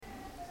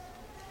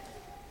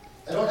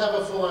I don't have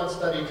a full-on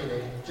study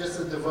today,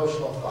 just a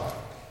devotional thought.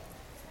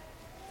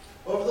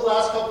 Over the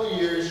last couple of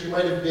years, you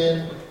might have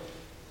been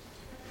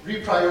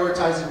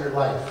reprioritizing your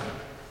life.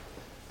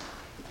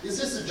 Is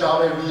this a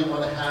job I really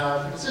want to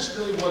have? Is this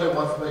really what I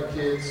want for my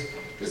kids?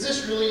 Is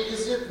it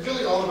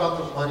really all about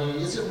the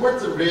money? Is it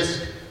worth the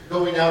risk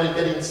going out and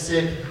getting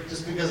sick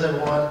just because I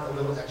want a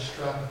little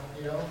extra,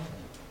 you know?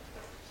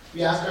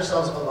 We ask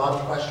ourselves a lot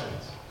of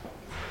questions.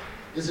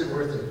 Is it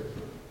worth it?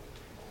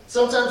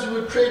 Sometimes we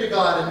would pray to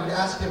God and we'd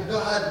ask Him,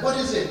 God, what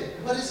is it?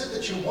 What is it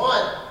that you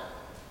want?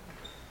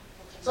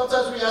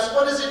 Sometimes we ask,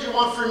 what is it you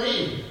want for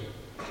me?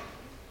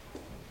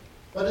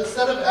 But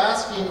instead of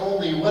asking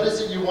only, what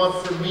is it you want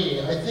for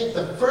me? I think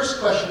the first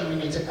question we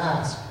need to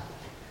ask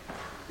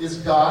is,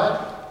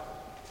 God,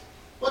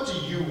 what do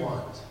you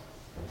want?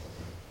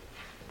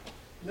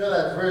 You know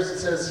that verse that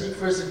says, seek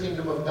first the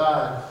kingdom of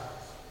God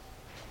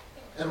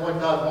and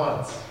what God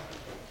wants.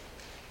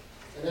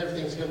 And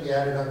everything's going to be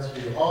added unto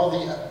you. All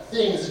the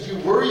things that you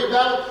worry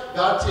about,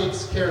 God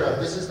takes care of.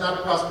 This is not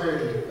a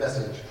prosperity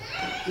message.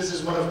 This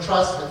is one of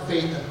trust and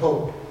faith and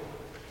hope.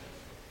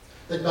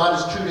 That God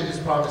is true to His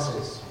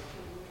promises.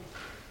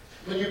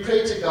 When you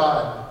pray to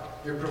God,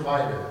 your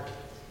provider,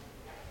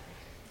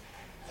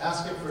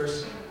 ask Him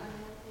first,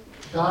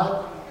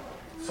 God,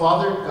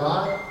 Father,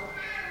 God,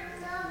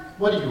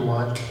 what do you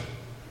want?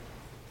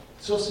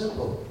 So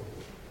simple.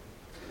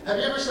 Have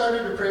you ever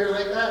started a prayer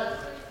like that?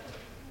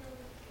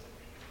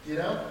 You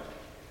know?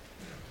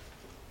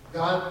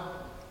 God,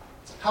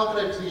 how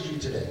can I please you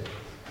today?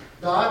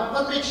 God,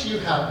 what makes you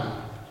happy?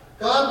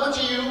 God, what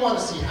do you want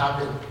to see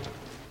happen?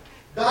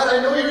 God, I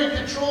know you're in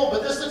control,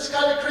 but this looks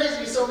kind of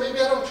crazy, so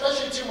maybe I don't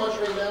trust you too much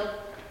right now.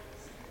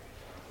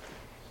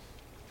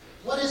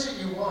 What is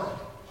it you want?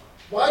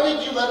 Why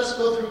did you let us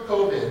go through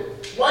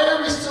COVID? Why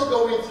are we still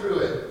going through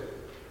it?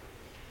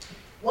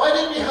 Why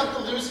did we have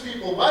to lose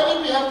people? Why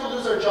did we have to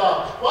lose our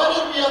job? Why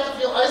did we have to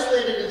feel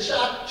isolated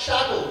and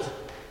shackled?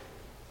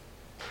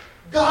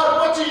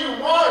 God, what do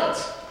you want?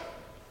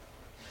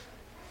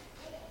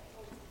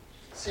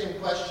 Same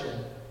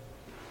question,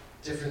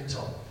 different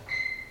tone.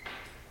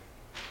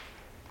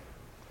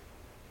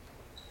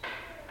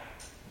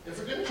 If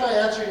we're going to try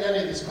answering any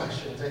of these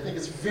questions, I think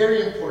it's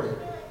very important.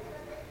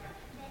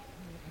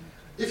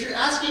 If you're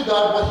asking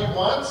God what He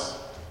wants,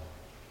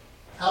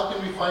 how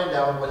can we find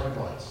out what He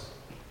wants?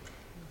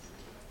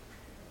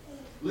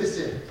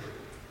 Listen.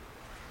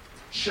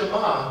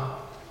 Shema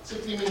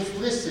simply means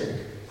listen,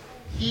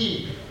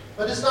 heed.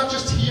 But it's not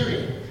just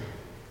hearing.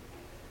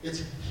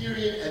 It's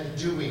hearing and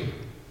doing.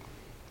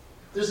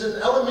 There's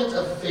an element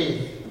of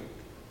faith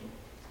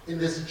in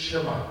this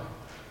Shema.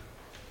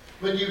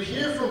 When you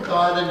hear from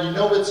God and you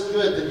know it's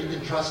good, then you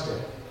can trust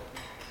it.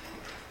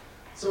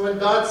 So when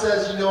God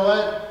says, you know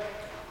what?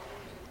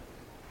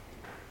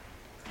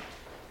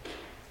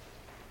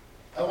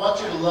 I want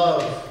you to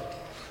love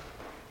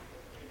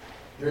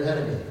your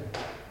enemy.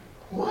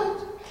 What?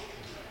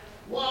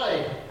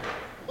 Why?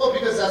 Well,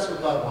 because that's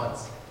what God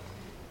wants.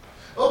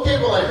 Okay,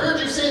 well, I heard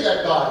you say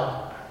that,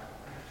 God.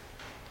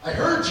 I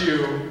heard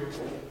you,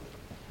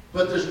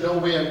 but there's no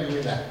way I'm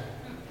doing that.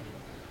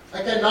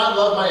 I cannot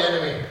love my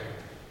enemy.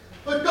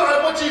 But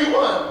God, what do you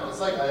want? It's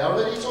like, I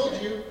already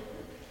told you,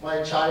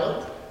 my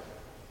child.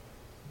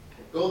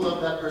 Go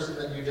love that person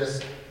that you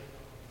just...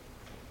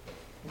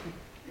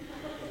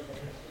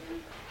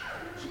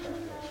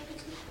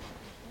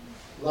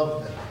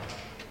 love them.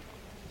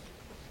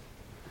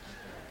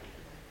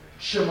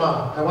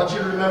 Shema. I want you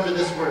to remember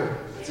this word.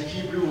 It's a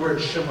Hebrew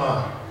word,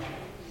 Shema.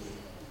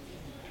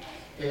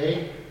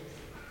 Okay?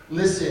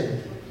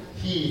 Listen,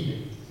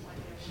 heed,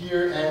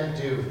 hear and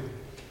do.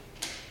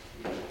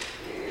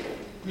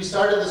 We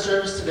started the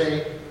service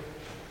today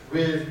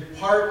with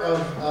part of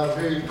a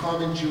very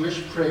common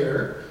Jewish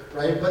prayer,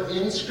 right? But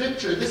in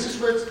Scripture, this is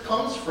where it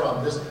comes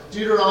from. This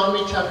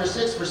Deuteronomy chapter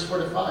 6, verse 4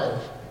 to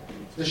 5.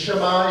 The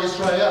Shema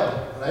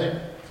Israel, right?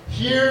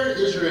 Hear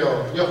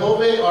Israel,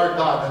 Yehovah our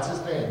God, that's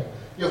His name.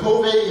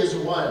 Yehovah is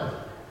one.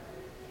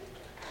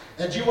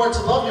 And you are to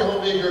love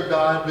Yehovah your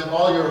God with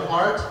all your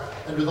heart,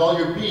 and with all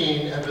your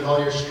being, and with all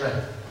your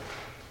strength.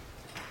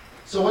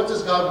 So what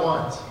does God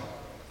want?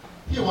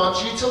 He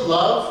wants you to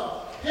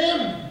love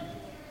Him.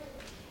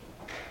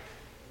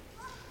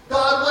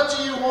 God, what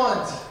do you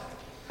want?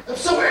 I'm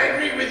so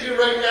angry with you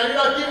right now. You're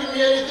not giving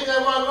me anything I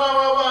want.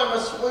 I'm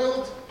a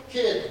spoiled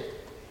kid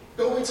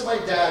going to my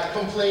dad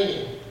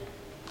complaining.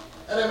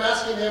 And I'm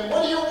asking him,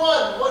 what do you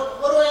want?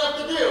 What do I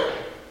have to do?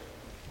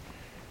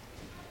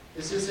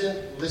 This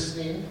isn't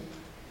listening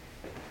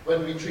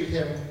when we treat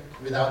Him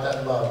without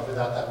that love,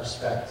 without that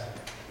respect.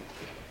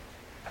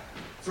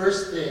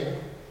 First thing,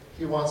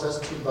 He wants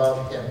us to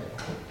love Him.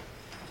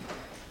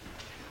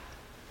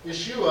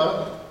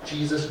 Yeshua,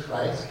 Jesus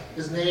Christ,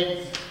 His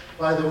name,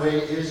 by the way,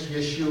 is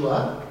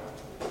Yeshua,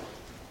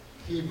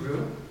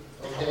 Hebrew,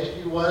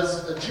 okay? He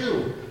was a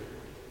Jew.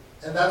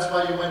 And that's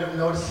why you might have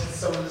noticed in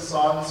some of the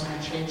songs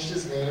we changed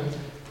His name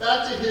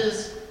back to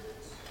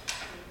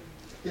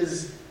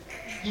His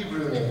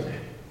Hebrew name.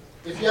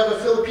 If you have a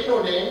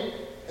Filipino name,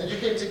 and you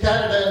came to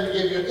Canada and we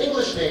gave you an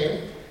English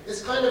name,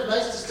 it's kind of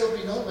nice to still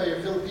be known by your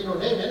Filipino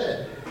name, isn't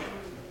it?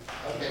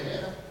 Okay,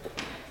 yeah.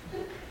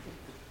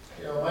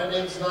 You know, my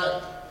name's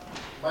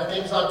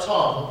not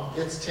Tom,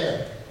 it's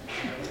Tim.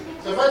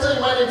 So if I tell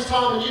you my name's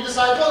Tom and you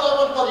decide, well, I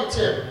want to call you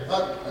Tim.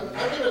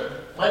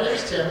 My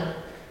name's Tim,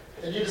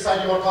 and you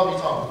decide you want to call me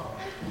Tom.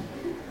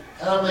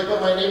 And I'm like, but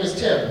my name is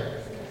Tim.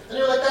 And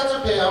you're like, that's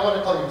okay, I want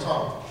to call you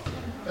Tom.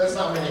 That's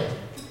not my name.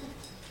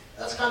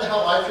 That's kind of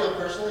how I feel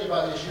personally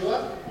about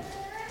Yeshua.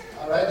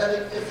 All right, and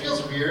it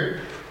feels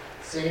weird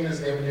saying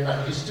his name when you're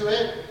not used to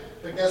it.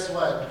 But guess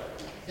what?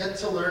 Get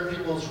to learn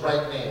people's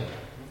right name.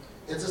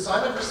 It's a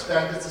sign of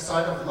respect, it's a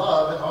sign of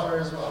love and honor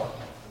as well.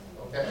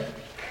 Okay?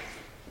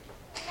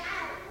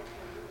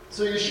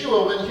 So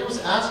Yeshua, when he was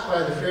asked by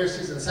the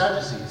Pharisees and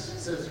Sadducees, he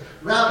says,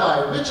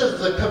 Rabbi, which of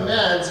the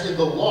commands in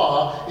the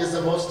law is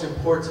the most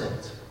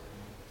important?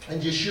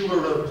 And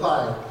Yeshua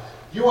replied,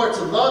 you are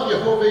to love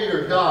Jehovah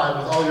your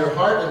God with all your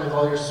heart and with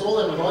all your soul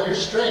and with all your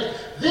strength.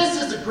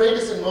 This is the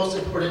greatest and most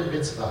important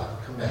mitzvah,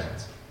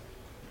 command.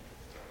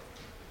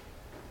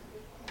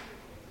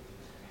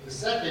 The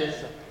second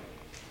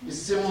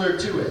is similar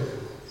to it.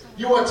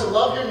 You are to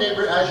love your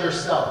neighbor as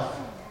yourself.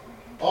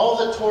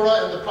 All the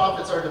Torah and the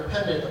prophets are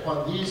dependent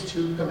upon these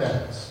two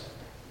commands.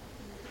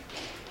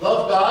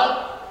 Love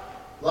God,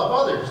 love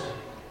others.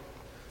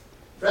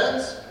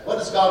 Friends, what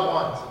does God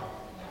want?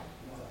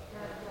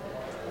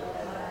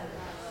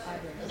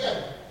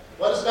 Again,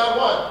 what does God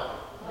want?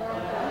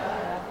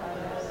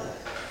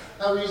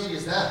 How easy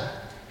is that?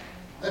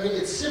 I mean,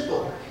 it's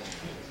simple.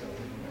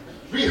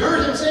 We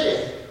heard him say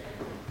it.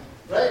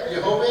 Right?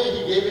 Jehovah,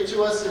 he gave it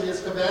to us in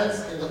his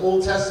commands in the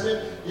Old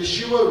Testament.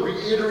 Yeshua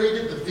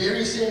reiterated the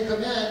very same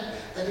command.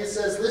 And he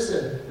says,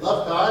 listen,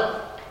 love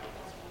God,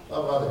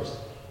 love others.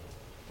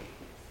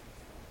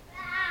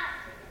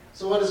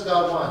 So what does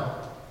God want?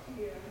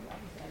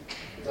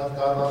 Love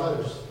God, love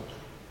others.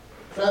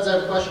 Friends, I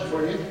have a question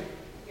for you.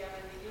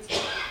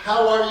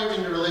 How are you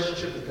in your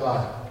relationship with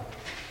God?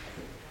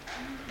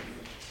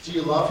 Do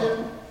you love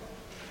him?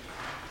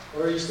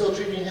 Or are you still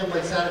treating him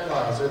like Santa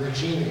Claus or the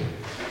genie?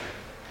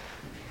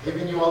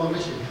 Giving you all the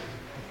wishes.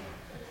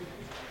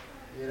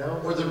 You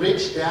know? Or the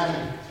rich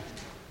daddy.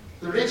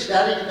 The rich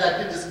daddy that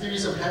can just give you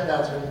some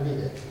handouts when you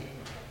need it.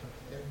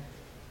 Okay?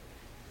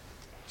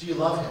 Do you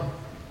love him?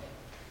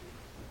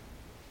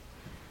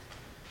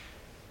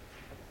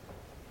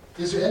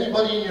 Is there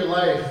anybody in your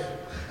life?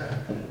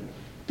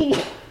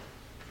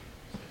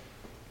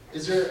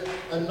 Is there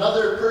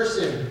another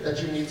person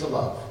that you need to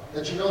love?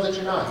 That you know that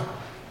you're not?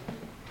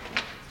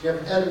 Do you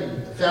have an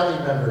enemy, a family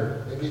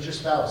member? Maybe it's your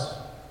spouse.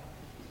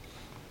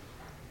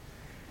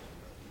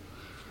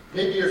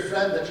 Maybe your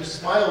friend that you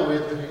smile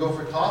with when you go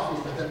for coffee,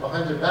 but then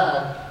behind their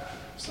back,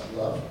 it's not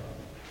love.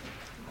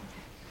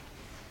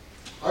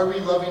 Are we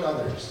loving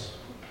others?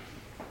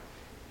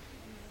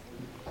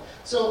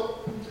 So,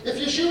 if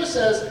Yeshua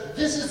says,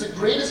 this is the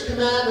greatest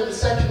command, and the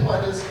second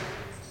one is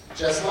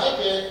just like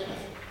it,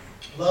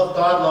 love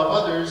God,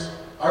 love others,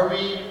 are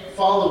we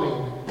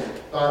following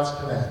God's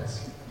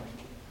commands?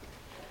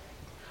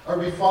 Are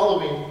we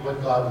following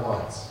what God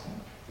wants?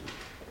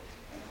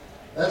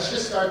 Let's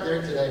just start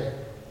there today.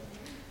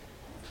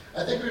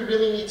 I think we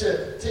really need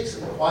to take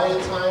some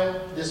quiet time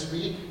this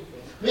week.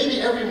 Maybe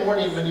every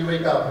morning when you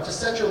wake up, just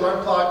set your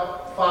alarm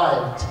clock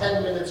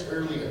 5-10 minutes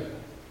earlier.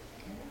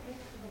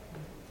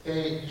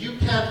 Okay, you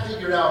can't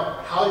figure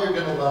out how you're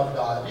going to love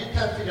God. You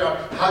can't figure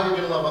out how you're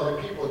going to love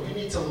other people. You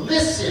need to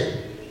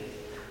listen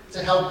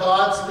to how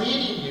God's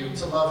leading you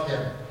to love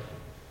him.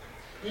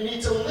 You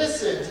need to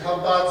listen to how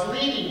God's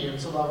leading you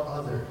to love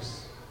others.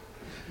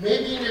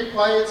 Maybe in your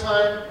quiet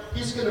time,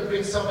 he's going to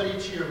bring somebody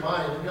to your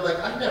mind, and you're like,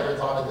 I've never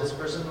thought of this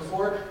person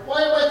before.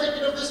 Why am I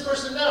thinking of this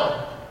person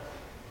now?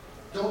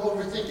 Don't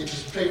overthink it.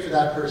 Just pray for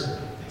that person.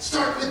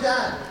 Start with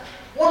that.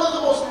 One of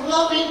the most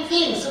loving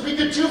things that we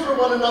could do for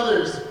one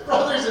another's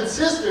brothers and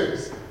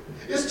sisters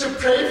is to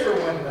pray for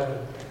one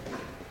another.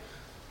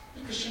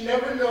 Because you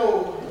never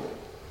know.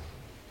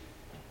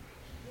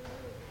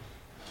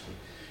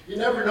 You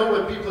never know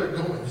what people are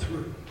going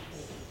through.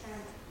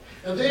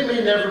 And they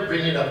may never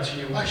bring it up to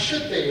you. Why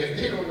should they if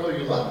they don't know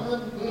you love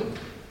them?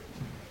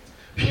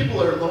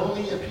 People are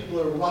lonely and people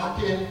are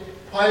walking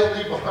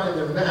quietly behind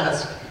their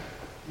mask,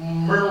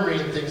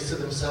 murmuring things to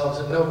themselves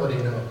and nobody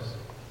knows.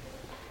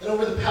 And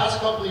over the past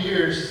couple of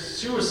years,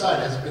 suicide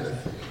has been a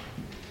thing.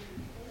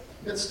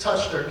 It's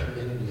touched our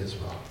community as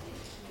well.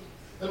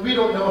 And we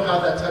don't know how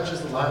that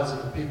touches the lives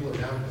of the people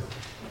around us.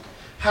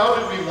 How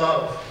do we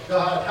love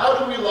God? How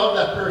do we love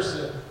that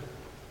person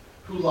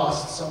who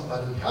lost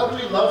somebody? How do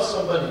we love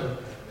somebody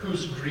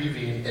who's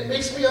grieving? It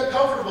makes me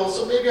uncomfortable,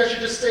 so maybe I should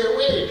just stay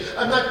away.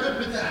 I'm not good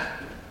with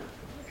that.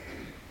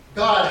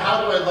 God,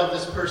 how do I love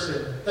this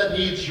person that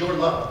needs your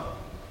love?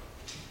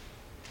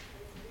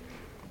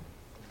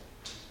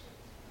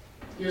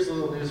 Here's a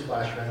little news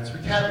flash, friends. We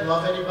can't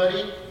love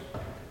anybody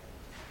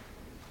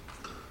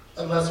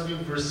unless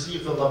we've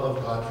received the love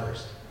of God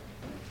first.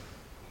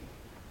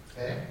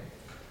 Okay?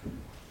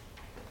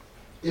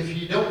 If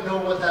you don't know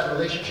what that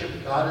relationship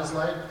with God is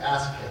like,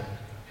 ask him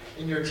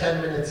in your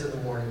 10 minutes in the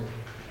morning.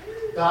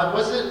 God,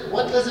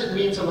 what does it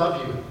mean to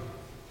love you?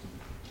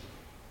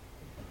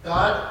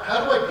 God,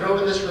 how do I grow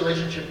in this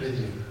relationship with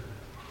you?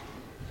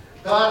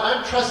 God,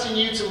 I'm trusting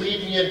you to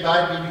lead me and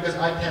guide me because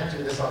I can't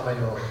do this on my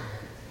own.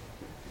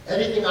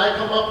 Anything I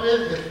come up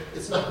with,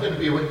 it's not going to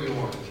be what you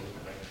want.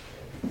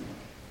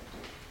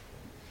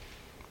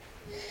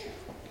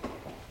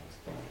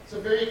 So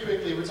very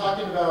quickly, we're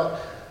talking about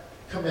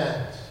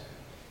command.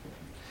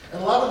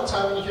 And a lot of the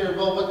time when you hear,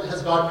 well, what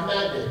has God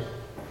commanded?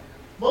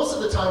 Most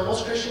of the time,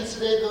 most Christians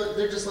today,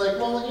 they're just like,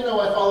 well,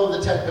 I follow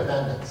the 10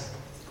 Commandments.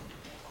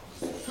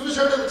 Who's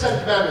heard of the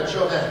 10 Commandments?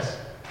 Show of hands.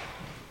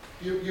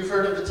 You've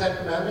heard of the 10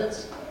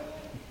 Commandments?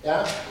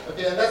 Yeah?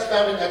 Okay, and that's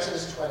found in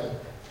Exodus 20.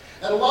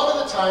 And a lot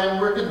of the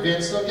time, we're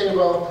convinced, okay,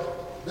 well,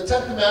 the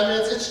 10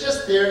 Commandments, it's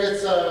just there,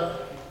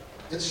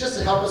 it's just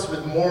to help us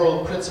with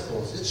moral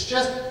principles. It's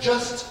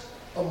just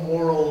a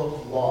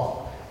moral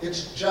law.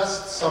 It's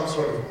just some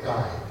sort of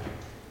guide.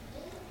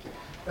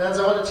 Friends,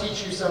 I want to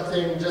teach you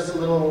something, just a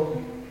little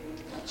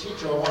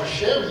teacher. I want to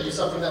share with you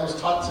something that was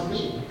taught to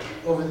me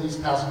over these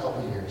past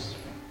couple of years.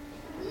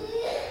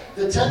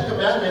 The 10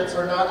 Commandments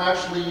are not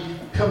actually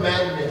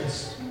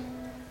commandments.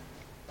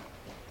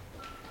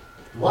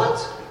 What?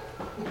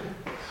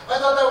 I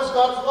thought that was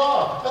God's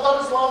law. I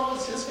thought His law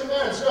was His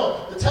commands.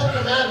 No, the 10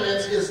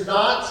 Commandments is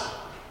not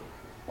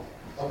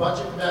a bunch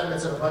of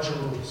commandments and a bunch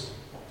of rules.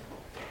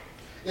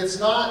 It's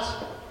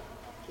not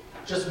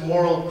just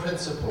moral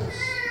principles.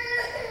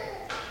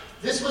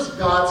 This was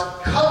God's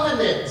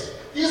covenant.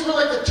 These were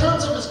like the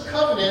terms of His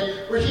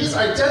covenant where He's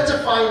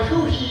identifying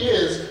who He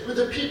is with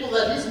the people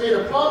that He's made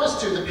a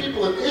promise to, the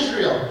people of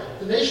Israel,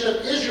 the nation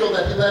of Israel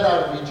that He led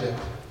out of Egypt.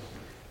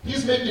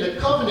 He's making a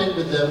covenant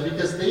with them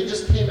because they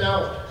just came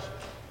out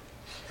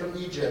from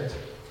Egypt.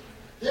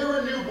 They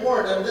were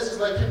newborn, and this is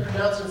like Him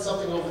pronouncing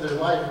something over their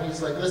life, and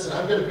He's like, listen,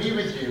 I'm going to be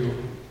with you,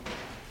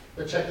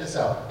 but check this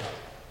out.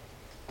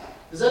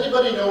 Does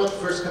anybody know what the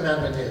first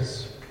commandment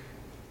is?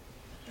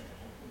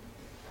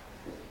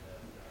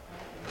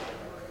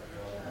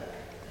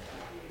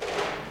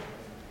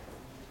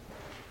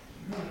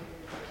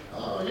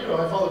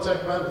 I follow 10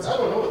 Commandments. I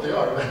don't know what they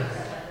are, man.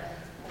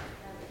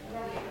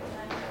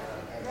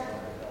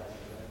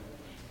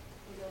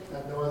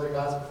 Have no other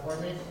gods before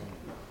me.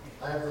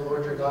 I am the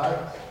Lord your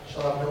God.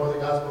 Shall have no other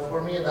gods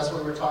before me. And that's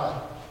what we're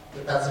taught.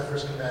 That's the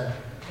first command.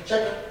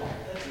 Check it.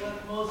 That's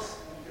what most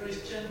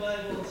Christian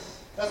Bibles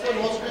That's what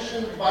most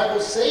Christian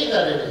Bibles say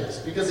that it is.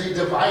 Because they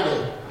divide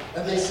it.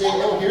 And they say,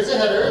 oh, here's a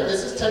header.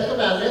 This is 10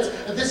 Commandments.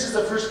 And this is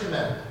the first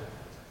command.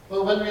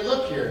 But when we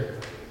look here,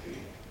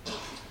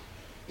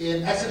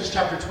 in Exodus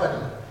chapter 20,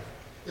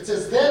 it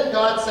says, then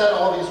God said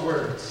all these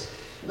words.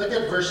 Look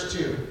at verse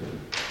 2.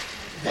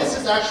 This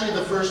is actually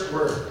the first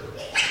word.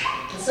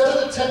 Instead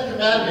of the 10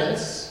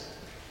 Commandments,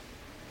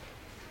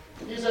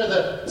 these are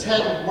the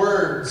 10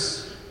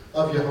 words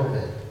of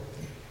Jehovah.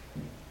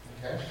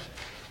 Okay?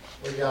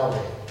 Or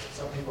Yahweh.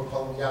 Some people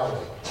call him Yahweh.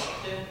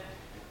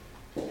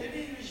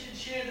 Maybe we should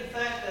share the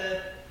fact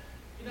that,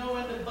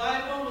 when the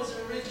Bible was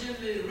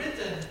originally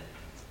written,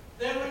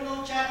 there were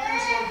no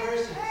chapters or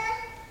verses.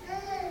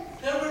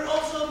 There were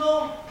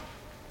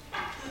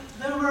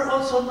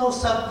also no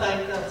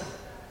subtitles.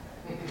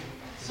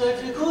 So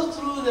if you go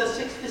through the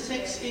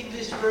 66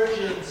 English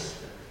versions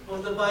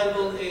of the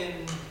Bible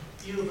in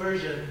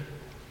YouVersion,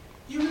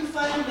 you will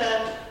find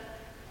that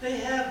they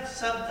have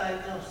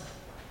subtitles.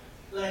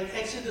 Like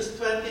Exodus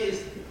 20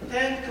 is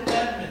 10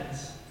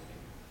 Commandments.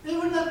 They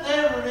were not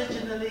there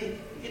originally.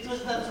 It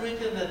was not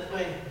written that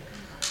way.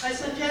 I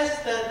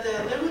suggest that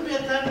there will be a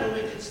time where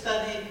we could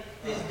study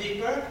this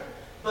deeper.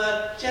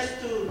 But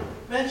just to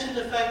mention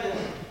the fact that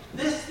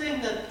this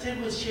thing that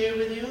Tim will share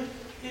with you,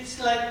 it's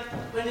like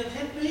when it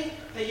hit me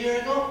a year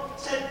ago, I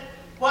said,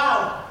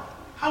 wow,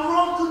 how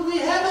wrong could we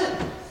have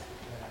it?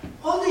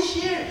 All these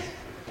years.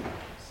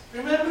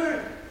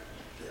 Remember,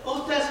 the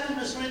Old Testament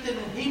was written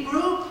in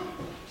Hebrew,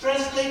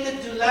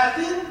 translated to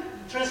Latin,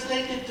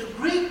 translated to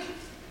Greek,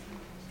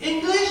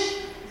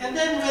 English, and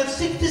then we have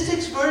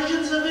 66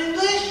 versions of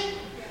English.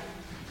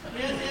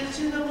 You've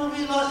seen the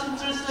movie Lost in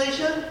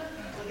Translation?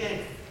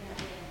 Okay.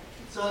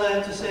 That's all I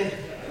have to say.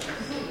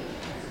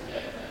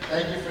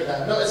 Thank you for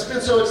that. No, it's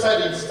been so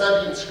exciting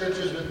studying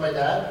scriptures with my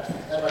dad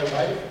and my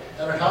wife,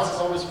 and our house is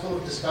always full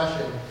of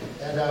discussion.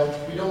 And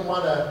we don't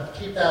want to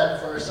keep that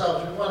for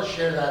ourselves. We want to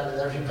share that with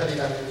everybody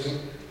that we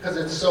meet because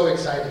it's so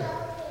exciting.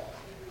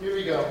 Here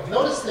we go.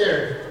 Notice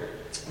there,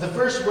 the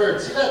first word.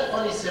 See that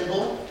funny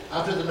symbol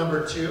after the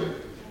number 2?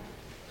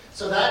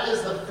 So that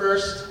is the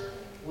first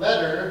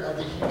letter of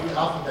the Hebrew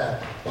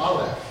alphabet,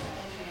 Aleph.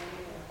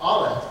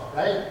 Aleph,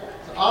 right?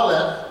 So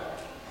Aleph.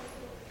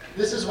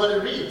 This is what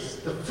it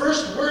reads. The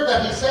first word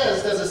that he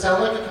says, does it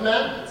sound like a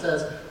command? It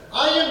says,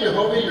 I am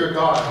Jehovah your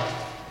God,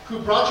 who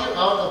brought you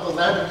out of the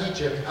land of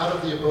Egypt, out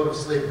of the abode of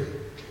slavery.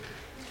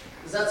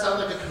 Does that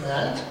sound like a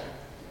command?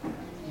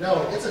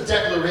 No, it's a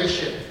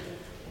declaration.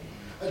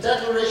 A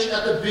declaration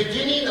at the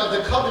beginning of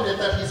the covenant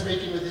that he's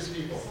making with his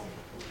people.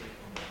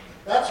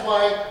 That's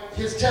why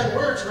his 10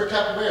 words were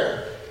kept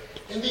where?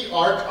 In the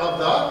Ark of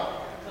the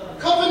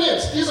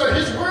Covenant. These are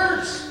his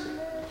words.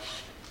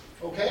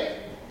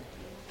 Okay?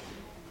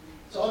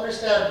 So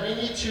understand,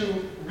 we need to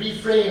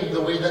reframe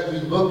the way that we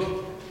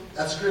look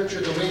at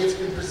Scripture, the way it's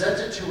been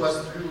presented to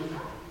us through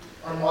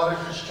our modern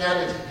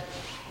Christianity.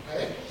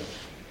 Okay?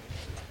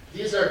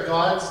 These are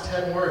God's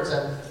 10 words.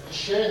 I'm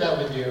sharing that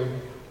with you.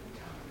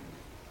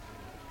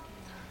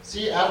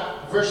 See,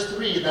 at verse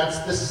 3, that's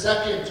the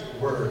second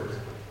word.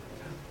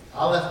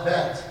 Aleph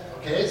Bet.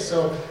 Okay,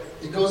 so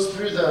it goes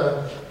through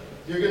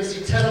you're going to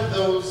see 10 of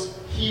those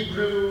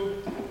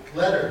Hebrew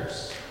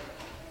letters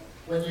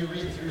when you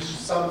read through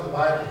some of the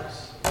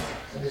Bibles.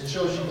 And it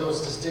shows you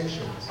those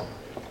distinctions.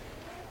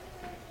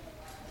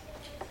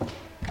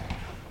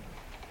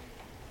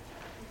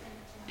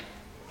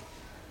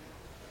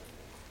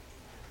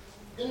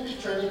 I'm going to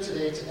be turning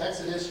today to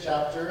Exodus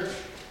chapter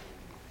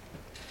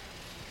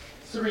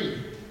 3.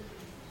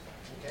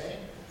 Okay?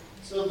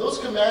 So those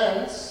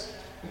commands,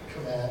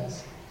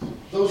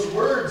 those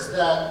words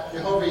that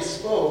Jehovah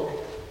spoke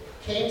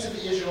came to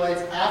the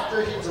Israelites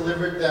after he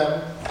delivered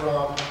them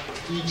from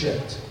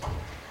Egypt.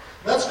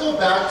 Let's go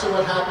back to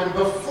what happened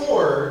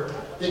before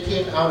they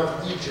came out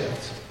of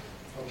Egypt.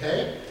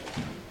 Okay?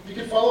 You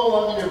can follow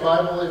along in your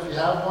Bible if you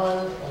have one,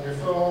 on your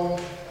phone.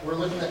 We're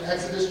looking at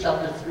Exodus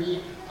chapter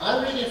 3.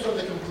 I'm reading from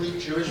the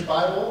Complete Jewish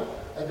Bible.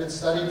 I've been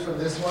studying from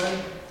this one.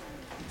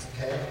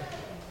 Okay?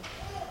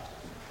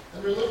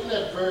 And we're looking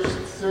at verse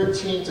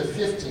 13 to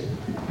 15.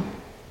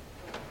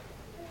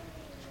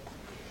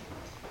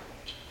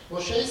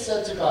 Moshe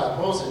said to God,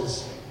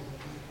 Moses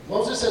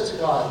said to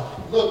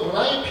God, look, when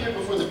I appear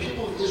before the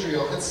people of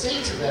Israel and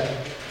say to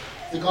them,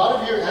 the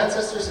God of your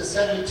ancestors has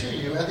sent me to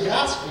you, and they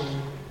ask me,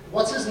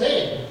 what's his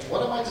name?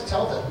 What am I to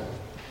tell them?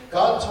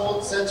 God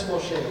said to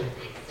Moshe,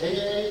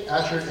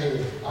 Asher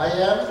Eye, I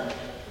am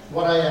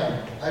what I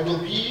am. I will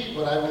be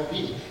what I will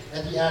be.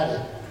 And he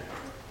added,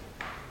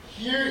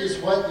 here is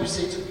what you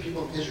say to the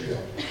people of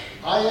Israel.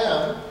 I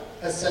am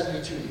has sent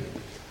me to you.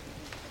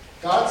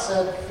 God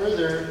said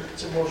further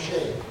to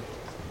Moshe,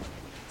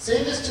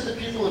 say this to the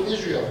people of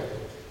Israel,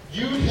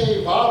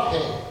 Yud-He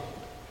Vav-He.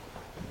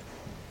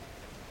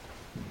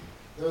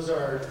 Those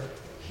are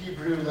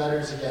Hebrew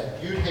letters again.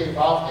 Yud-He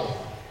Vav-He.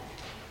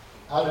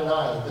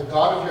 Adonai, the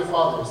God of your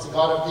fathers, the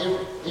God of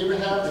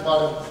Abraham, the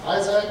God of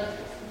Isaac,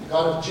 the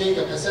God of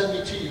Jacob has sent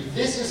me to you.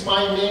 This is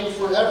my name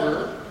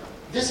forever.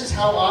 This is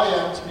how I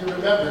am to be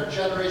remembered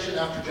generation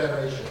after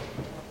generation.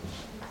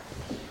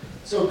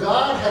 So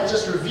God had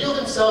just revealed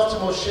himself to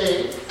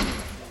Moshe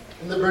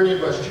in the burning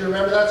bush. Do you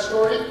remember that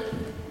story?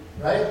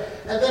 Right?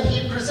 And then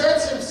he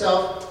presents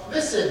himself.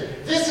 Listen,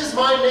 this is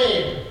my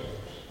name.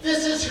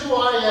 This is who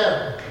I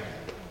am.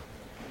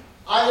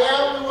 I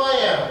am who I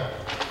am.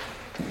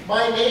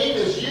 My name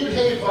is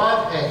Yud-He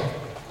Vav-He.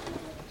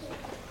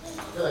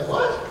 You're like,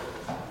 what?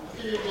 Look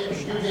at your name,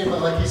 Yud-He,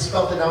 but like he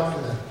spelled it out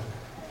for them.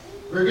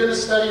 We're going to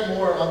study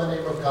more on the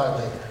name of God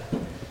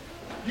later.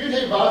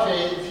 Yud-He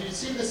Vav-He, if you've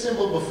seen the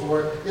symbol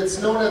before, it's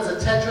known as a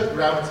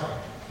tetragrammaton.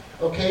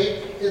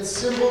 Okay? It's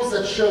symbols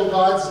that show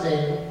God's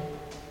name.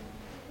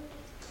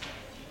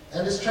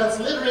 And it's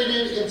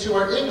transliterated into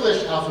our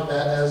English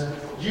alphabet as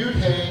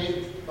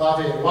Yud-He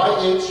Vav-He,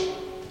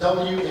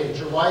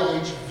 Y-H-W-H, or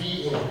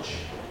Y-H-V-H.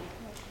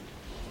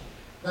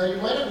 Now you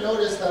might have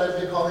noticed that I've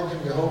been calling him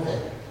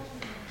Yehovah.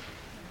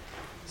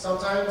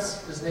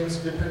 Sometimes his name's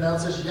been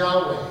pronounced as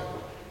Yahweh,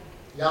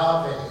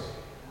 Yahweh,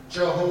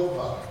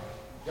 Jehovah,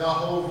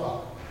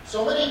 Yahovah.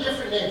 So many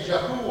different names.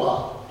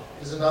 Yahuwah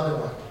is another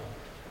one.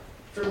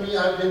 For me,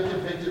 I've been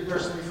convicted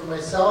personally for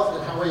myself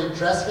and how I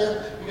address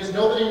him because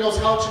nobody knows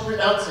how to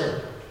pronounce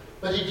it.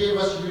 But he gave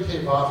us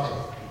Yud-He Vav-He.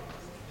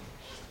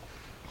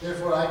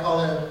 Therefore, I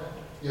call him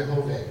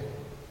Yehovah.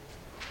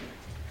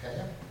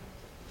 Okay?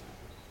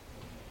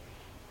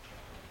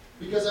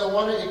 Because I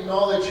want to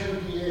acknowledge who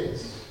he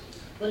is.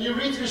 When you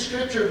read through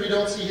Scripture, we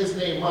don't see his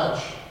name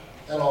much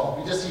at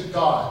all. We just see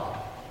God.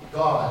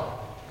 God.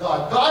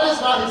 God. God is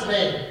not his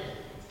name.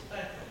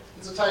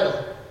 It's a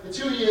title. It's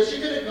who he is. You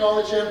can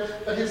acknowledge him,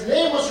 but his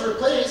name was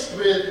replaced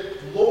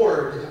with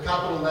Lord in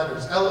capital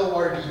letters.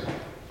 L-O-R-D.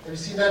 Have you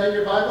seen that in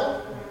your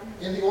Bible?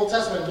 In the Old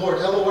Testament, Lord,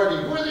 L-O-R-D.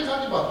 Who are they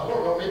talking about?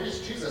 Lord, well, maybe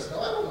it's Jesus.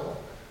 No, I don't know.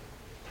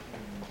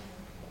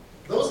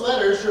 Those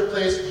letters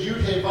replaced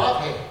Yud-He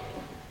Vav-He.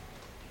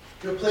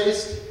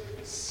 Replaced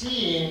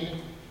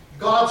seeing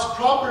God's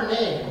proper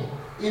name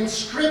in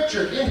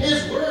Scripture, in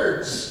his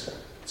words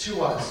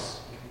to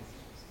us.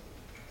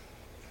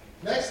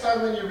 Next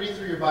time when you read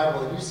through your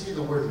Bible and you see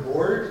the word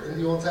Lord in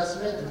the Old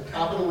Testament in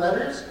capital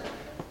letters,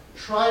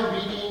 try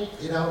reading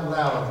it out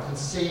loud and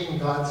saying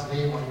God's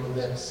name on your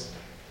lips.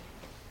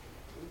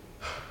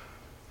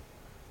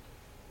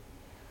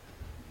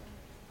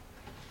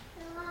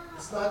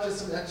 It's not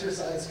just an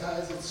exercise,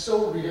 guys. It's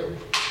so real.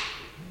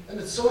 And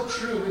it's so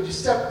true when you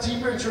step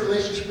deeper into a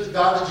relationship with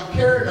God that you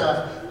care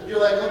enough that you're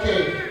like,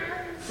 okay,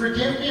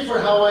 forgive me for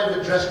how I've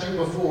addressed you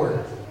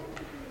before.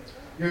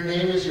 Your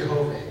name is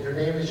Yehovah. Your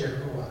name is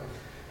Yahuwah.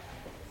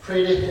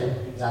 Pray to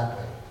him that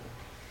way.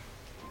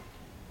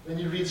 When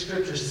you read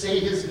Scripture, say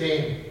his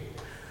name.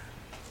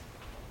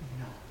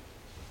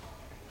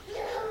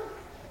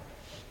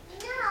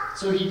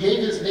 So he gave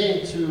his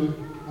name to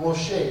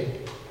Moshe.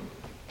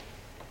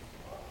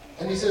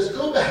 And he says,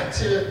 go back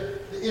to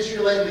the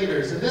Israelite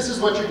leaders, and this is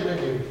what you're going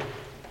to do.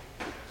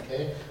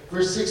 Okay?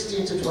 Verse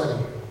 16 to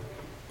 20.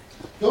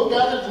 Go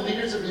gather the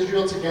leaders of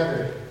Israel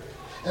together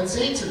and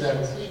say to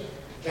them,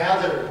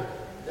 gather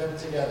them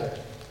together.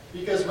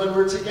 Because when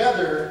we're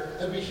together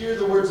and we hear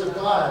the words of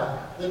God,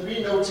 then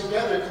we know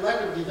together,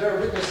 collectively, there are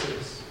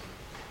witnesses.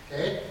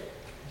 Okay?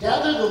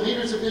 Gather the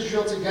leaders of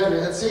Israel together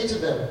and say to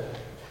them,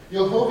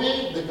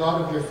 Yehovah, the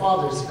God of your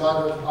fathers,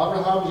 God of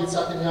Abraham,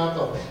 Yitzhak, and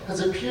Yaakov, has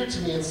appeared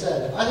to me and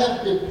said, I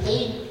have been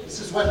paying, this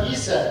is what he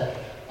said,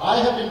 I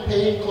have been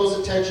paying close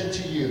attention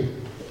to you,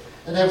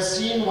 and have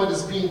seen what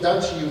is being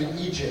done to you in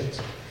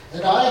Egypt.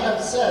 And I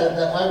have said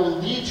that I will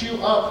lead you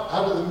up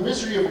out of the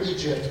misery of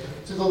Egypt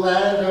to the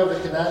land of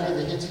the Canaanite,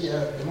 the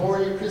Hittite, the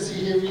Amori,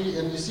 Prizzi, Hivi,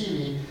 and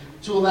Usivi,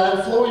 to a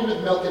land flowing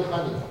with milk and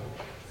honey.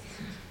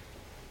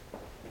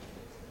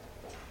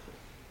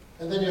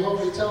 And then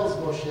Yehovah tells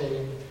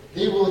Moshe,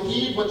 they will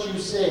heed what you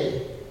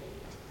say.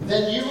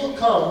 Then you will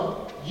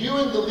come, you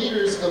and the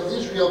leaders of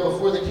Israel,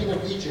 before the king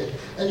of Egypt,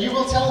 and you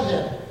will tell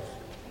him,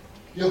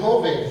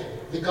 Yehovah,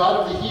 the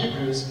God of the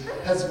Hebrews,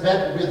 has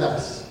met with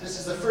us. This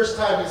is the first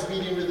time he's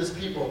meeting with his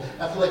people.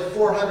 After like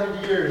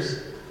 400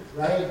 years,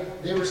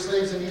 right? They were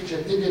slaves in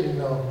Egypt. They didn't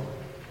know.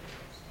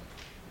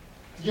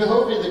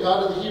 Yehovah, the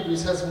God of the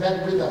Hebrews, has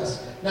met with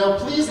us. Now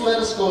please let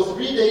us go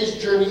 3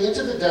 days' journey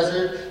into the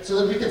desert so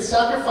that we can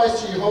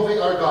sacrifice to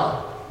Yehovah our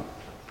God.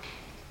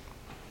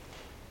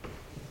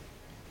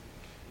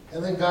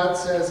 And then God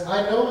says,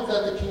 I know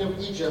that the king of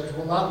Egypt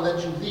will not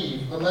let you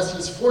leave unless he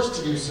is forced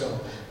to do so.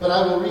 But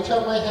I will reach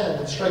out my hand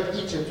and strike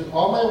Egypt with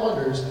all my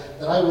wonders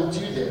that I will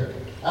do there.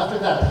 After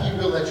that, he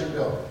will let you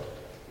go.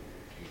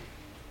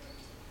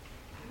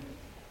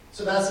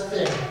 So that's the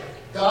thing.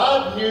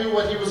 God knew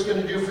what he was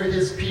going to do for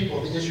his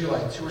people, the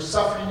Israelites, who were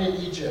suffering in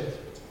Egypt.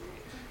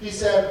 He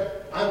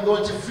said, I'm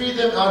going to free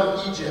them out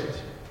of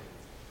Egypt.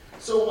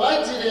 So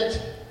why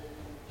didn't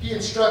he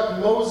instruct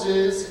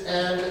Moses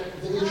and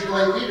the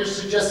Israelite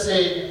leaders to just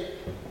say,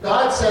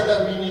 God said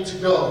that we need to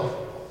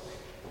go?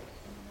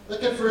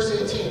 Look at verse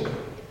 18.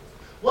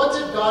 What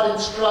did God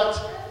instruct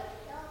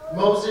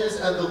Moses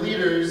and the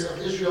leaders of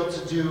Israel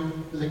to do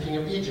with the king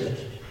of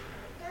Egypt?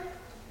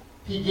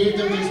 He gave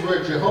them these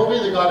words,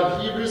 Yehovah, the God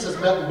of Hebrews, has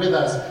met with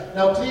us.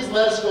 Now please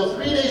let us go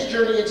 3 days'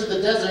 journey into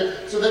the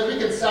desert so that we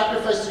can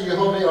sacrifice to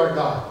Yehovah our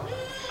God.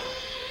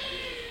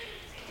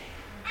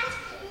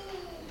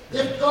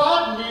 If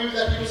God knew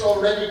that he was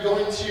already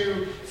going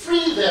to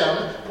free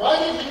them, why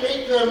did he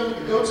make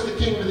them go to the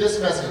king with this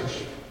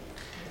message?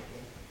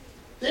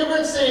 They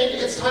weren't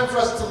saying, it's time for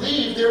us to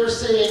leave. They were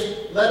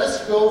saying, let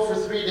us go for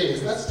 3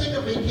 days. Let's take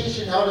a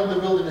vacation out in the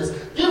wilderness.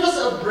 Give us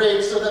a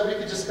break so that we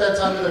can just spend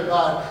time with our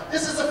God.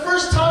 This is the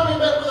first time we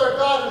met with our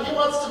God, and he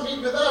wants to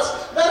meet with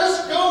us. Let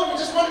us go. We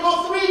just want to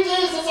go 3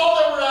 days. That's all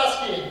that we're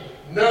asking.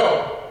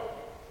 No.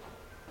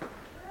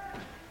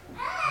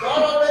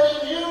 God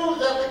already knew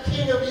that the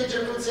king of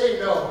Egypt would say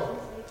no.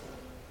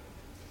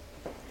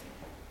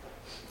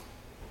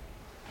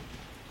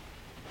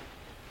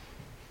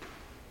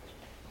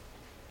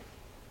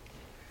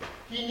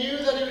 He knew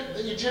that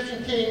the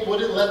Egyptian king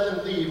wouldn't let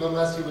them leave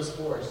unless he was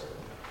forced.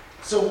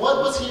 So what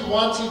was he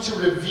wanting to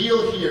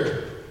reveal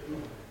here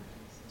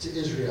to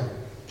Israel?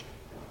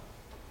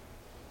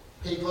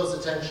 Pay close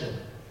attention.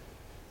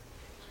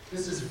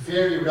 This is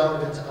very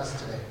relevant to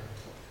us today.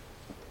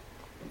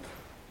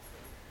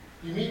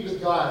 You meet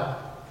with God,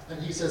 and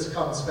he says,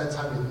 come, spend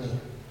time with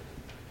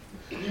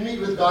me. You meet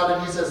with God,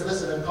 and he says,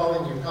 listen, I'm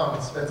calling you,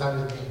 come, spend time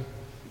with me.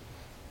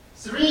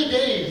 3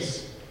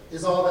 days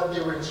is all that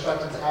they were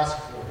instructed to ask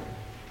for.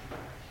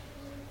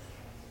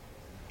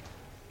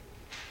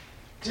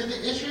 Did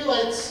the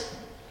Israelites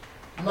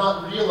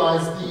not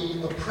realize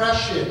the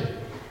oppression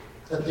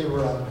that they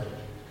were under?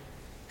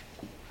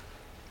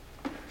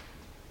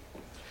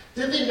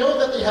 Did they know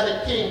that they had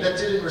a king that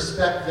didn't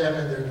respect them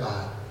and their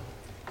God?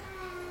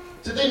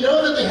 Did they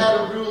know that they had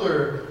a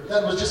ruler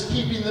that was just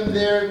keeping them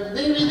there?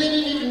 Maybe they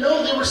didn't even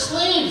know they were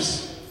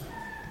slaves.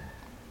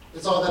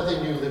 It's all that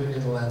they knew living in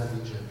the land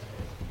of Egypt.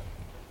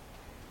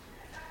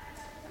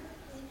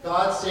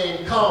 God's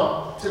saying,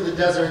 come to the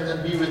desert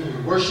and be with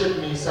me. Worship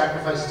me,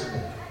 sacrifice to me.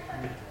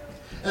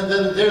 And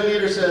then their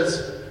leader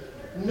says,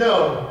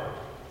 no,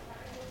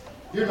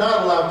 you're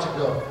not allowed to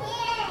go.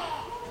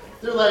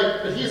 They're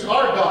like, but he's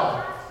our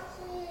God.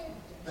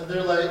 And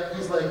they're like,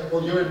 he's like,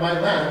 well, you're in my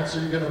land, so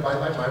you're going to abide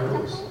by my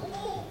rules.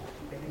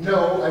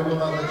 No, I will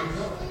not let you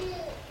go.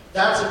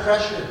 That's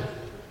oppression.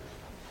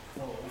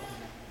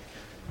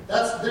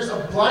 There's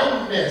a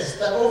blindness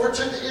that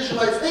overtook the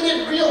Israelites. They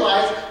didn't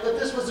realize that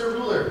this was their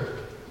ruler.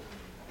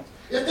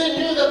 If they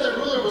knew that their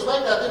ruler was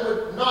like that, they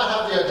would not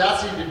have the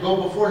audacity to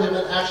go before him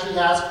and actually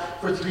ask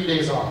for 3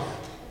 days off.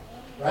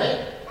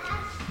 Right?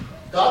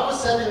 God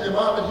was setting them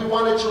up, and he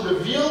wanted to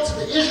reveal to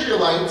the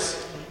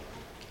Israelites,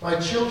 my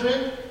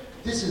children,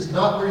 this is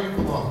not where you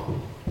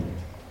belong.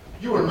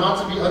 You are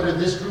not to be under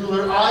this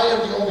ruler. I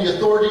am the only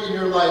authority in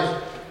your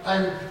life.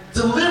 I'm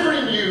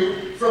delivering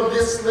you from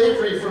this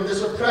slavery, from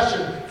this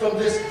oppression, from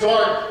this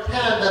dark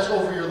hand that's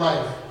over your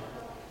life.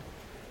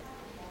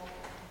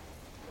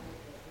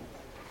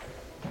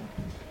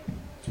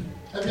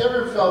 Have you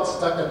ever felt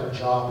stuck at a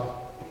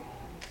job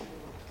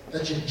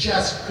that you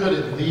just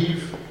couldn't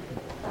leave?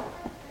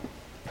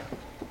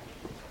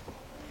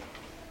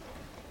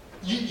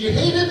 You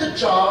hated the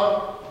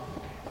job,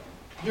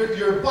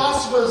 your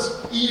boss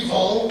was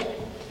evil,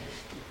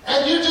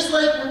 and you're just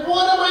like,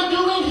 what am I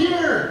doing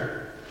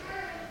here?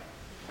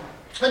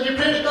 And you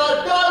pray to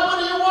God, God, what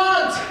do you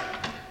want?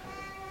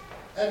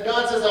 And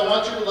God says, I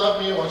want you to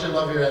love me, I want you to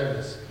love your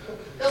enemies.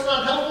 That's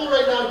not helpful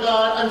right now,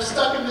 God. I'm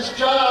stuck in this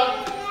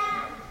job.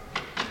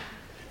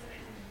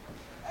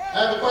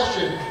 I have a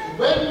question.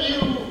 When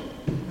you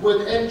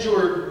would end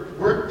your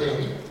work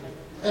day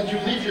and you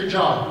leave your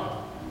job,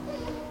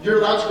 you're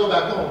allowed to go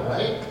back home,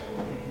 right?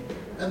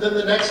 And then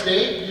the next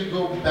day, you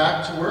go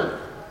back to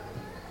work?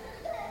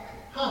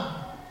 Huh.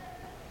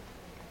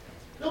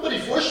 Nobody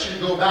forced you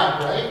to go back,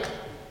 right?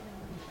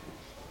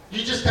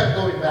 You just kept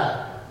going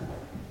back.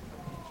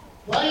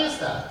 Why is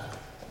that?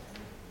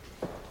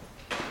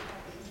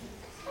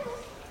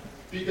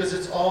 Because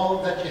it's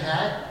all that you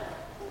had?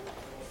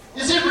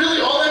 Is it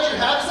really all that you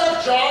have? Is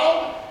that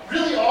job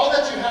really all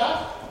that you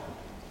have?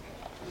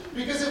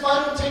 Because if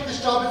I don't take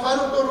this job, if I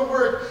don't go to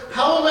work,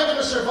 how am I going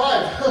to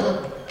survive?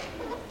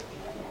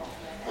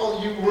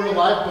 Well, you were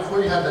alive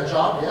before you had that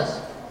job,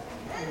 yes?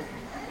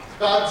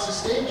 God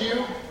sustained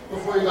you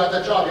before you got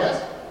that job,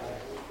 yes?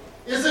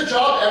 Is the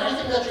job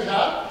everything that you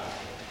have?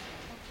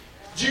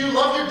 Do you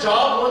love your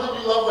job more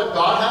than you love what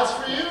God has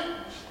for you?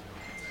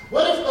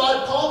 What if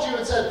God called you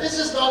and said, this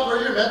is not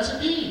where you're meant to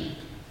be?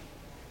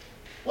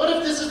 What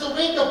if this is the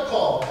wake-up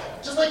call?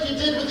 Just like he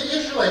did with the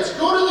Israelites.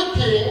 Go to the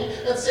king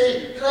and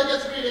say, can I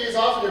get 3 days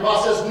off? And your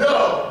boss says,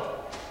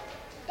 no.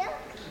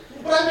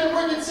 But I've been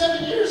working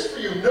 7 years for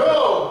you.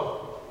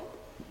 No.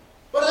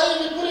 But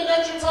I even put in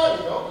extra time.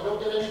 No, you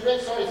don't get any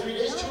break. Sorry, 3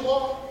 days too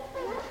long.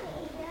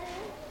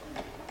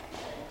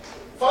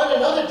 Find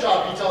another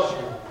job, he tells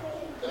you.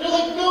 And you're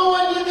like, no,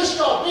 I need this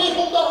job. Wait,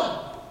 hold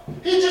on.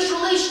 He just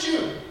released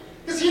you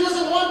because he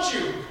doesn't want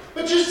you.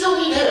 But you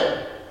still need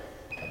him.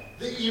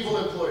 The evil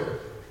employer.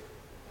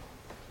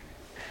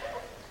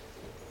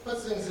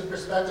 Puts things in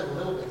perspective a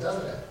little bit,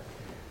 doesn't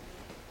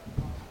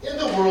it? In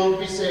the world,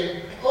 we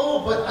say,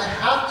 oh, but I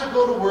have to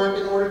go to work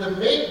in order to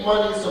make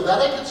money so that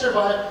I can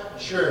survive.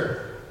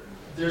 Sure,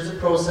 there's a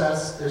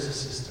process, there's a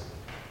system.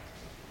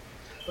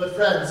 But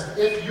friends,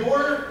 if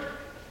your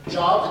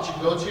job that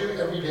you go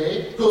to every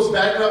day goes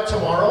bankrupt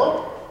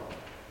tomorrow,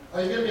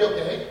 are you going to be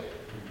okay?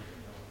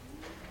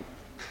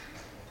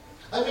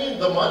 I mean,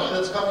 the money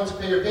that's coming to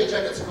pay your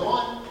paycheck, it's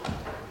gone.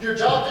 Your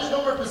job, there's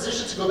no more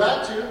position to go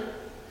back to.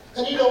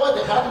 And you know what?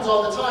 It happens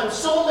all the time.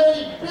 So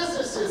many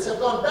businesses have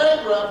gone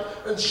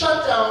bankrupt and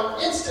shut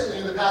down instantly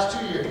in the past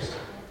 2 years.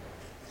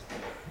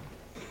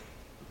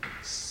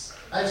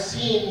 I've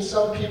seen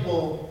some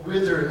people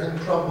wither and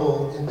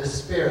crumble in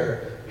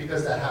despair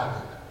because that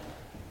happened.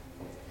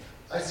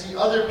 I see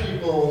other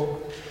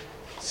people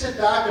sit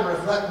back and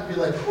reflect and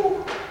be like,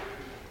 whew,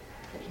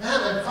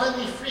 man, I'm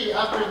finally free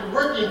after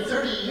working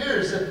 30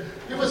 years and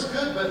it was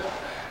good, but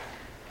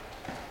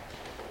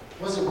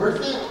was it worth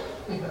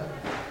it?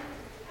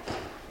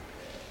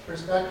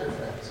 Perspective,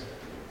 friends.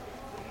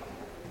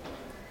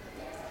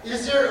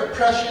 Is there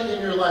oppression in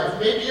your life?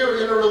 Maybe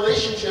you're in a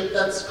relationship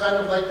that's kind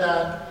of like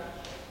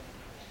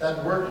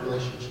that work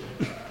relationship.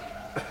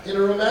 In a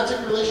romantic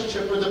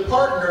relationship where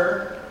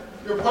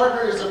your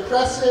partner is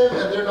oppressive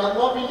and they're not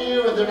loving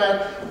you and they're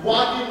not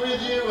walking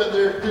with you and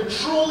they're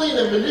controlling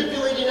and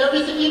manipulating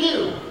everything you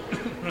do.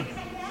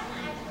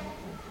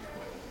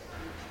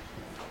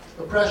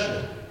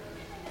 Oppression.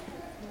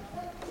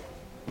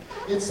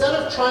 Instead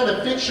of trying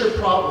to fix your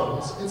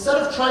problems, instead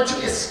of trying to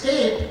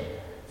escape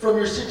from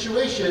your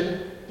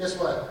situation, guess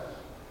what?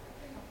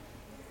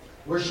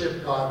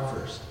 Worship God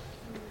first.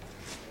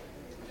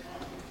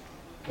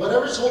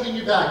 Whatever's holding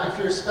you back, if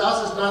your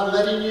spouse is not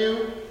letting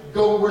you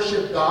go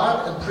worship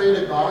God and pray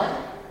to God,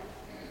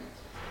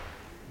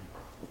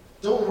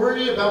 don't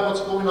worry about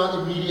what's going on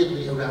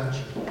immediately around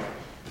you.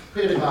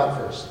 Pray to God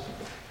first.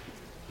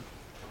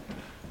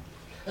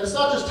 And it's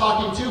not just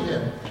talking to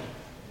Him,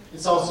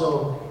 it's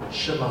also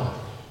Shema.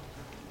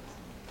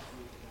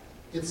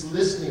 It's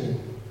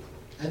listening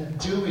and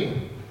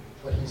doing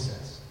what He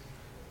says.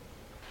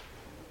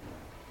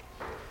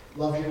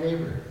 Love your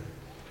neighbor.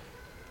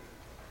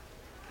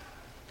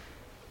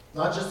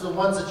 Not just the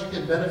ones that you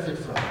can benefit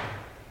from.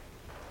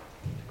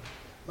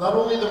 Not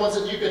only the ones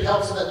that you could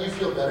help so that you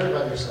feel better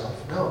about yourself.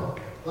 No.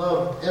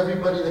 Love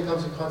everybody that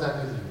comes in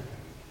contact with you.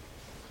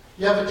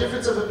 You have a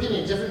difference of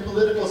opinion, different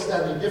political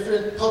standing,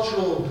 different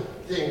cultural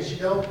things,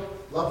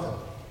 love them.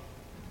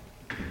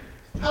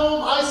 How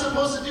am I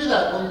supposed to do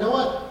that? Well, you know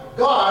what?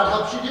 God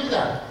helps you do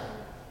that.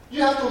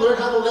 You have to learn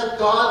how to let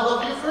God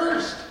love you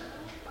first.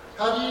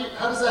 How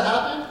does that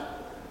happen?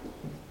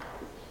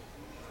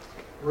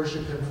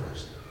 Worship Him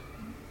first.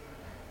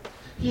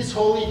 He's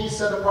holy, He's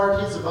set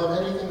apart, He's above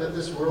anything that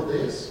this world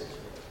is.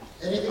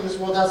 Anything this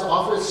world has to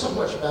offer is so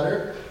much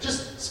better.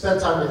 Just spend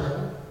time with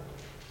Him.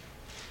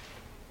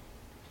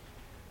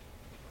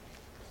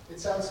 It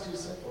sounds too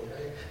simple,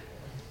 right?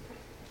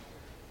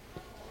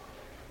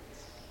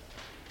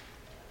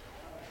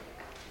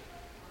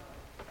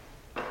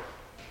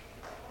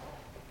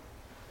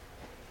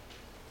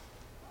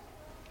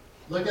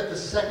 Look at the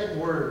second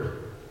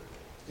word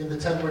in the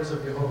 10 words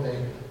of Jehovah.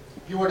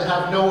 You are to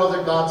have no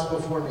other gods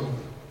before me.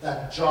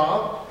 That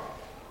job,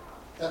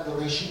 that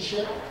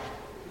relationship,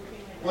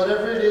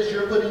 whatever it is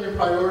you're putting your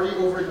priority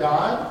over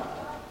God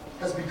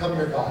has become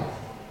your God.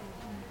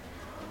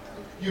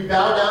 You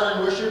bow down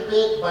and worship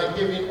it by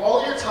giving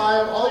all your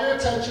time, all your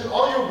attention,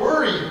 all your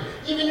worry,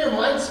 even your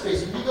mind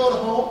space. When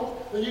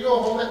you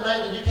go home at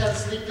night and you can't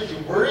sleep because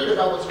you're worried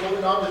about what's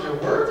going on with your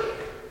work,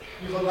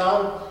 you've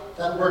allowed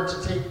that work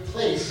to take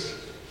place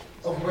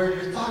of where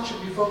your thoughts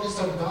should be focused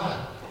on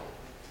God.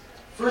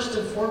 First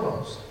and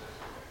foremost.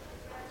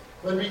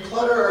 When we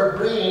clutter our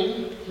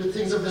brain with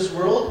things of this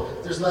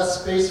world, there's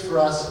less space for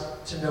us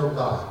to know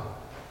God.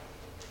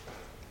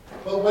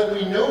 But when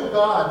we know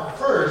God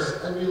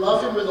first and we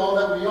love Him with all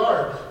that we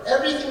are,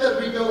 everything that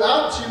we go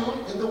out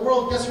to in the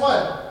world, guess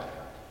what?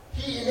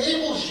 He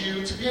enables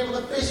you to be able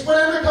to face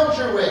whatever comes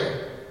your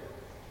way.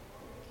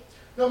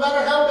 No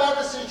matter how bad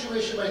the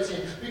situation might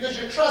seem, because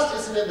your trust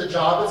isn't in the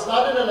job, it's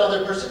not in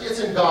another person, it's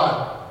in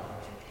God.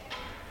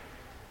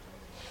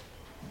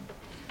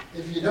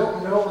 If you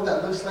don't know what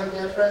that looks like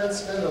yet,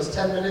 friends, spend those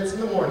 10 minutes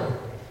in the morning.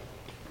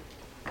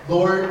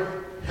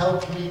 Lord,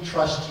 help me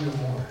trust you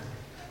more.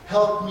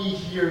 Help me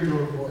hear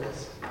your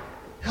voice.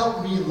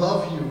 Help me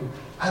love you.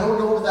 I don't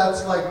know what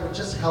that's like, but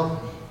just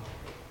help me.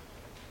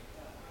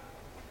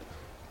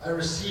 I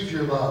receive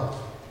your love.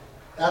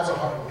 That's a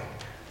hard one.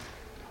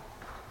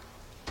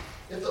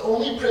 If the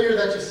only prayer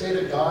that you say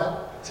to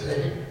God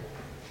today,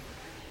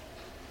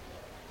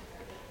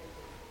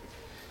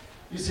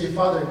 you say,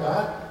 Father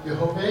God,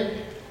 Jehovah,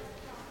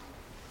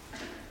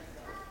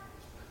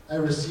 I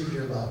receive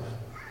your love.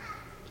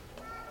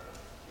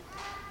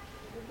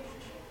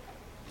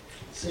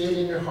 Say it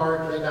in your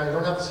heart right now. You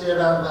don't have to say it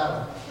out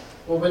loud.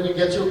 But when you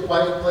get to a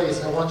quiet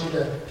place, I want you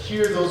to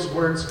hear those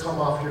words come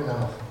off your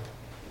mouth.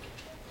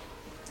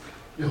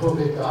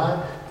 Jehovah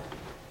God,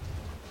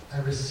 I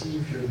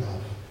receive your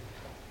love.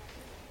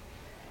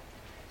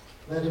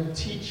 Let Him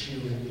teach you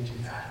when you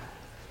do that.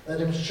 Let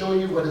Him show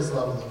you what His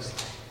love looks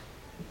like.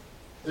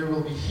 There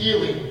will be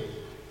healing.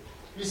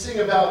 We sing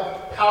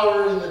about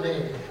power in the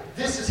name.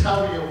 This is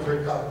how we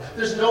overcome.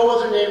 There's no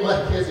other name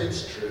like His.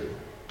 It's true.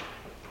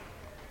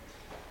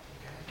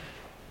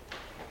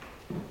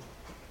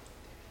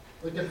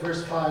 Look at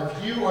verse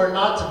 5. You are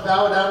not to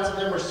bow down to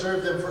them or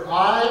serve them, for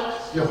I,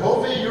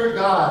 Jehovah your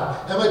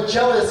God, am a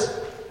jealous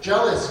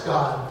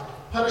God,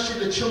 punishing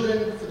the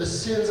children for the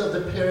sins of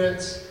the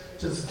parents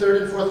to the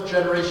third and fourth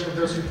generation of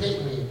those who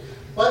hate me,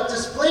 but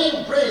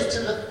displaying grace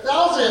to the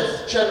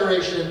 1000th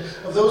generation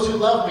of those who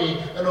love me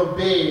and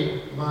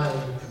obey my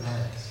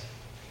commands.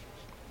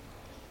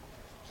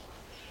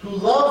 Who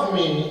love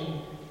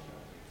me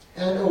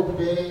and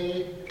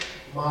obey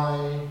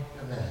my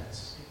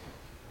commands.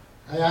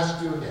 I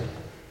ask you again,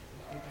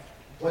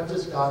 what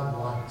does God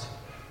want?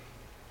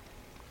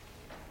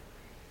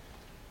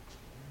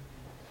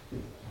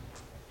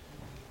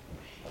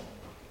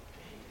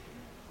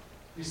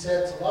 We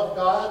said to love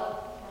God,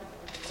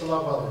 to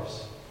love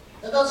others.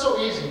 And that's so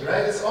easy,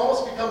 right? It's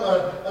almost become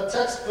a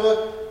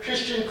textbook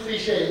Christian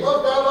cliche.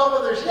 Love God,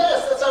 love others.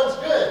 Yes, that sounds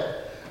good.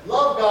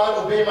 Love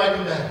God, obey my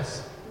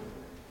commands.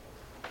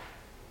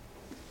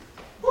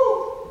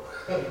 Woo!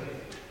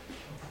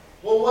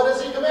 Well, what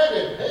has He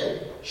commanded?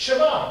 Hey,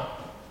 Shema.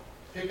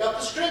 Pick up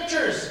the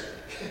scriptures.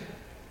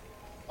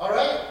 All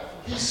right?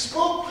 He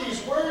spoke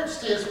these words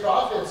to His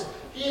prophets.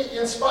 He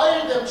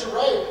inspired them to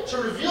write, to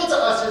reveal to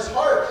us His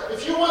heart.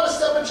 If you want to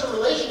step into a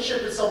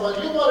relationship with someone,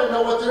 you want to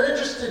know what they're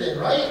interested in,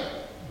 right?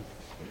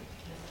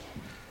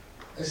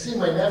 I see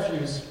my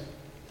nephews,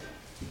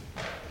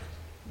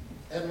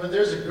 and when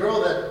there's a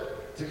girl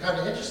that they're kind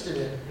of interested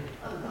in,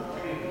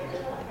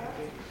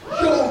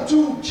 yo,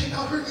 dude, check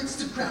out her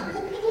Instagram.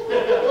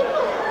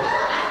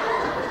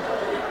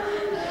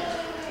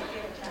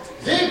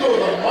 They go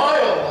the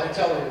mile, I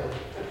tell you.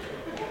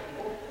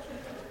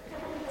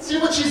 See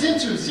what she's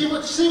into. See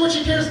what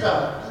she cares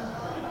about.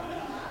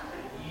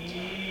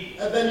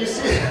 And then you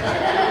see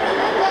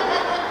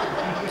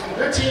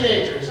they're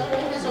teenagers. I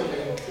mean, it's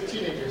okay. They're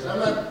teenagers.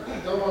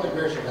 Don't want to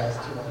embarrass you guys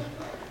too much.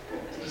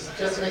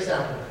 Just an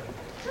example.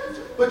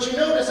 But you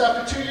notice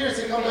after 2 years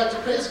they come back to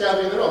praise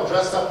gathering, they're all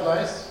dressed up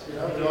nice,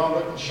 they're all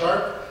looking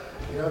sharp.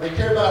 They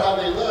care about how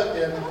they look,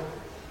 and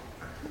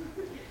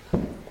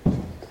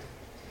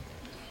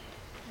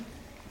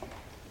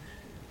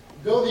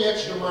go the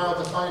extra mile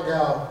to find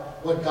out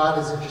what God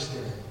is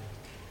interested in.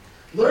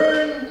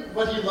 Learn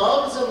what He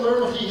loves and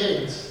learn what He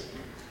hates.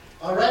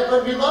 All right?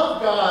 When we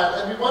love God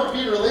and we want to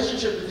be in a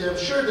relationship with Him,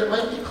 sure, there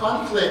might be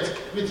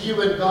conflict with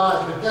you and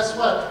God, but guess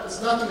what?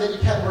 It's nothing that you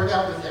can't work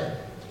out with Him.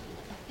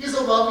 He's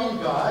a loving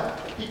God.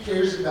 He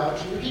cares about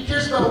you. He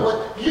cares about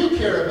what you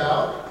care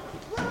about,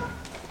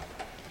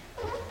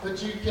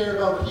 but you care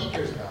about what He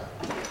cares about.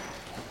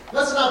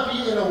 Let's not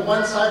be in a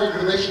one-sided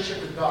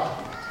relationship with God.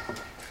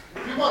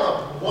 We want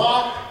to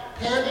walk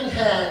hand in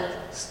hand,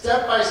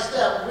 step by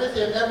step with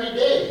Him every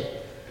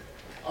day.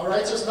 All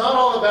right? So it's not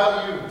all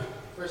about you.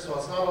 First of all,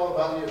 it's not all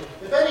about you.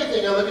 If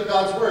anything, I look at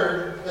God's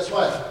Word, guess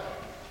what?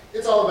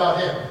 It's all about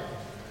Him.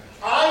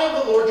 I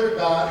am the Lord your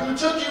God who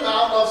took you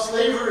out of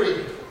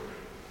slavery.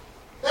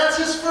 That's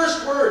his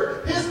first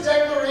word, his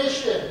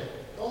declaration.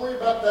 Don't worry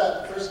about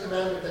that first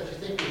commandment that you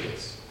think it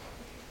is.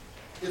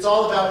 It's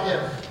all about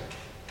him.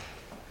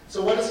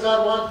 So what does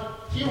God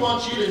want? He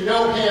wants you to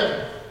know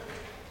him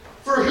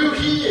for who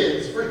he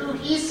is, for who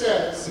he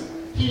says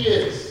he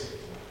is.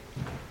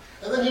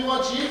 And then he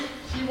wants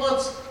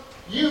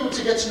you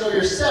to get to know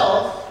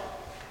yourself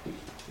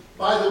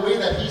by the way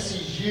that he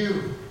sees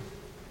you.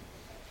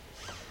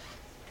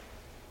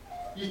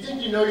 You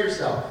think you know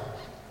yourself.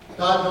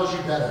 God knows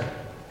you better.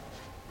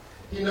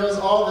 He knows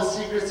all the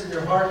secrets in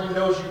your heart. He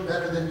knows you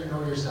better than you know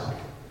yourself.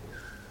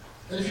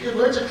 And if you can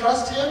learn to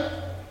trust him,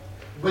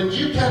 when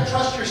you can't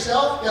trust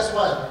yourself, guess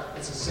what?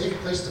 It's a safe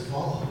place to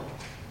follow.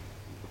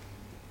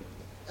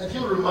 And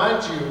he'll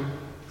remind you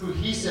who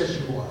he says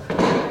you are.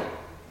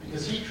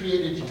 Because he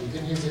created you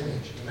in his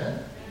image.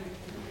 Amen?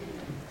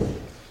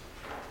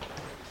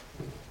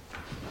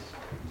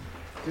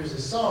 There's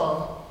a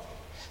song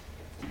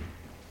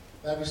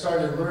that we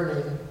started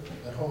learning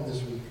at home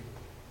this week.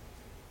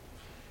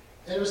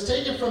 And it was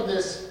taken from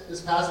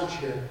this passage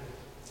here.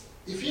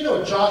 If you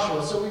know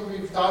Joshua, so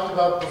we've talked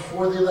about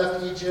before they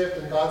left Egypt,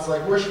 and God's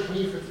like, worship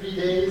me for 3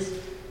 days.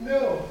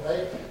 No,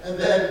 right? And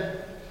then,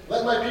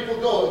 let my people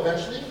go.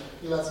 Eventually,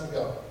 he lets them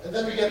go. And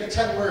then we get the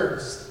 10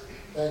 words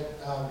that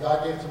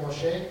God gave to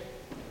Moshe.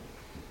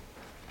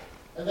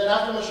 And then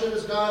after Moshe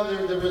was gone,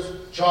 there was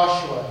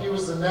Joshua. He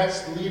was the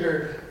next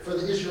leader for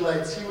the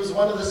Israelites. He was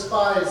one of the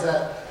spies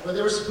that, when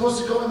they were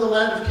supposed to go in the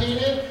land of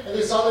Canaan, and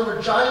they saw there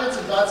were giants,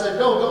 and God said,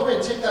 no, go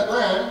in, take that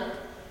land.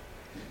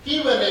 He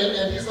went in,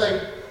 and he's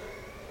like,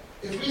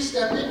 if we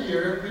step in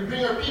here, we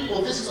bring our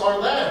people, this is our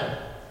land.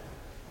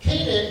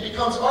 Canaan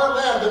becomes our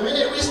land the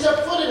minute we step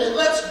foot in it.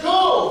 Let's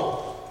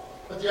go!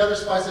 But the other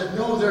spy said,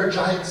 no, there are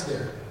giants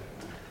there.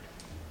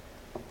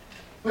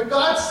 But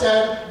God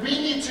said, we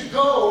need to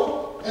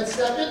go and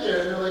step in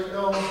there. And they're like,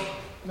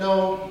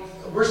 no,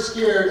 we're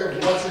scared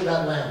of what's in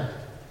that land.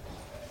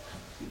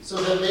 So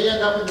then they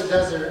end up in the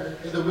desert,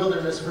 in the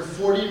wilderness, for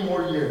 40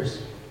 more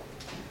years.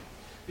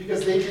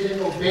 Because they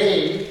didn't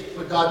obey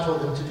what God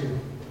told them to do.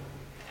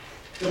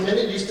 The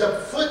minute you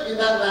step foot in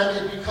that land,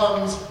 it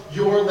becomes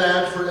your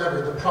land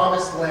forever, the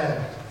promised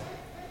land.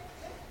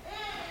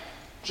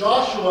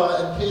 Joshua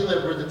and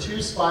Caleb were the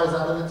 2 spies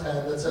out of the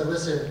 10 that said,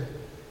 listen,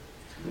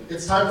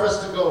 it's time for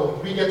us to go.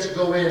 We get to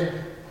go in.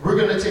 We're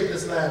going to take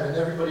this land. And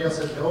everybody else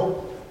said,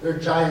 no, there are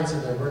giants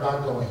in there. We're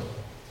not going.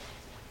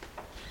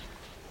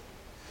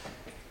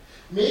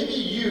 Maybe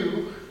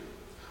you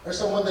are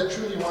someone that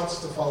truly wants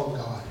to follow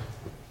God.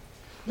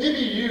 Maybe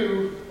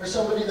you are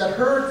somebody that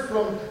heard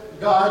from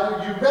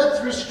God, you read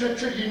through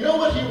Scripture, you know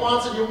what he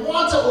wants, and you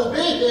want to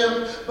obey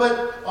him,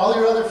 but all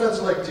your other friends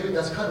are like, dude,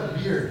 that's kind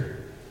of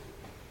weird.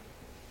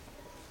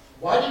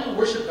 Why do you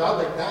worship God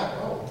like that?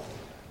 No.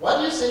 Why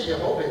do you say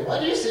Yehovah? Why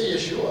do you say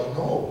Yeshua?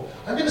 No.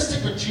 I'm going to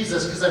stick with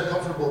Jesus because I'm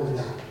comfortable with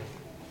that.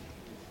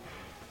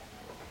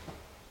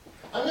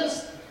 I'm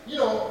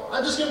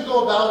just going to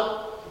go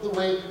about the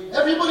way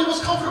everybody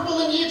was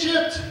comfortable in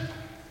Egypt.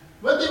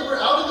 When they were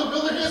out in the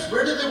wilderness,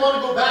 where did they want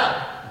to go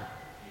back?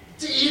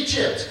 To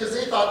Egypt, because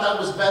they thought that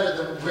was better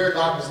than where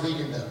God was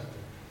leading them.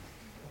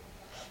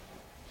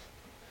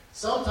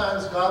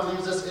 Sometimes God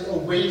leaves us in a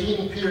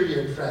waiting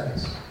period,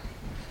 friends.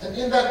 And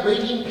in that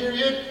waiting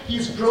period,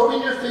 he's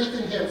growing your faith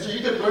in him so you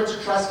can learn to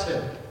trust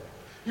him.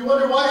 You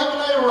wonder, why haven't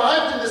I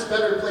arrived in this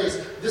better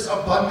place, this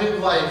abundant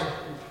life?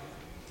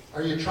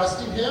 Are you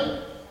trusting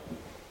him?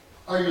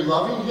 Are you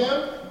loving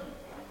him?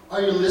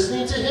 Are you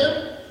listening to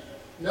him?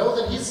 Know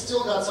that he's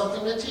still got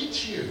something to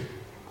teach you.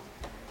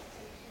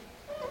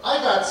 I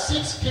got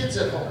 6 kids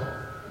at home.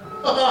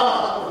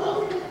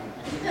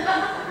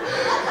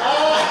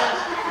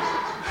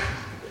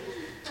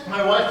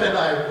 My wife and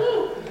I,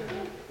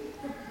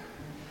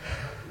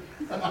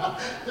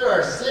 there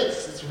are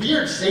 6. It's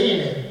weird saying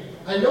it.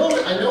 I know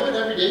it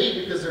every day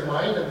because they're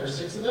mine and there's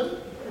 6 of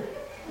them.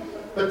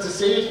 But to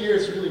say it here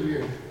is really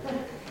weird.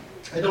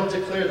 I don't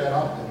declare that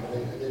often, but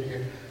I did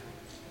here.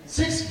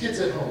 6 kids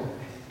at home.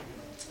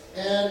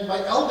 And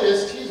my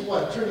eldest, he's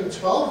turning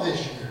 12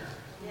 this year.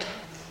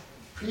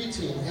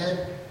 Preteen, and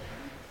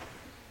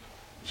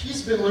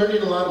he's been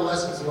learning a lot of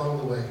lessons along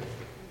the way.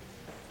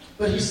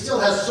 But he still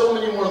has so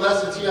many more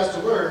lessons he has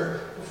to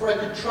learn before I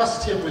could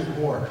trust him with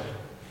more.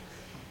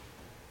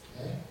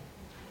 Okay?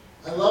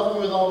 I love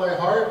him with all my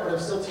heart, but I'm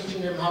still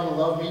teaching him how to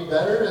love me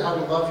better and how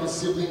to love his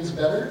siblings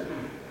better.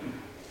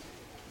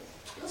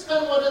 That's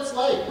kind of what it's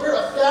like. We're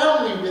a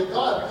family with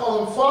God. We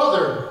call him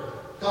Father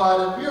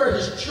God, and we are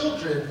his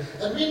children.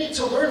 And we need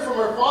to learn from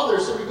our Father,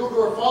 so we go to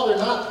our Father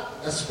not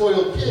as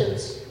spoiled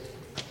kids.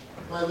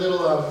 My little,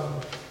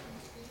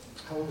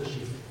 how old is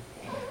she?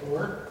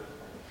 4?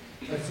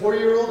 My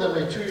 4-year-old and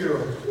my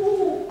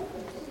 2-year-old.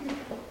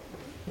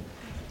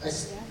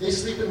 They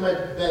sleep in my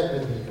bed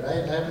with me,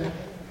 right?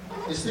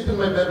 They sleep in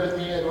my bed with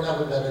me. I don't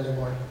have a bed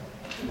anymore.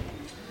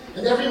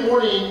 And every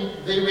morning,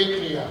 they wake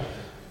me up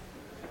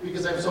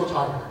because I'm so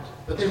tired.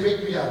 But they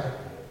wake me up.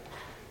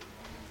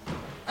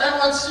 I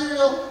want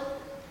cereal.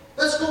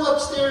 Let's go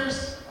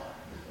upstairs.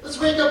 Let's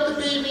wake up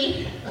the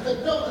baby. I'm like,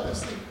 no, let them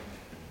sleep.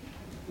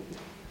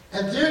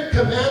 And they're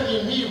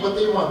commanding me what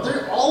they want.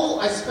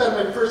 I spend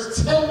my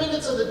first 10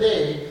 minutes of the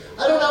day.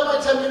 I don't have my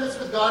 10 minutes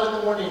with God in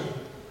the morning.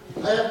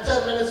 I have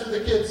 10 minutes with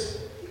the kids.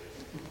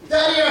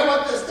 Daddy, I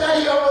want this.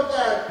 Daddy, I want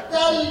that.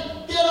 Daddy,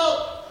 get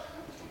up.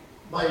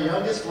 My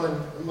youngest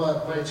one, my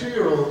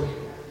 2-year-old,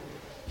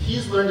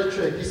 he's learned a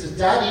trick. He says,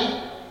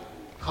 Daddy,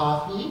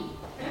 coffee.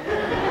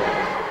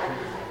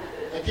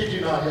 I kid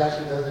you not, he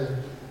actually does it.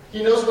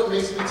 He knows what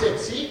makes me tick.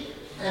 See?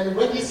 And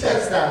when he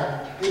says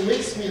that, it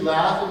makes me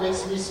laugh, it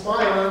makes me smile.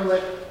 And I'm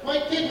like, my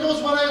kid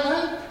knows what I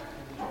like.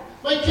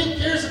 My kid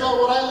cares about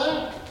what I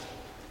like.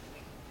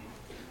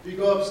 We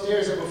go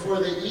upstairs, and before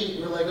they eat,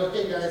 we're like,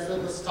 okay, guys,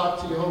 let's talk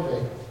to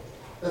Jehovah.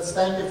 Let's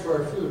thank Him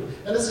for our food.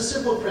 And it's a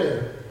simple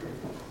prayer.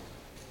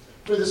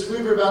 For this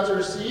food we're about to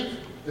receive,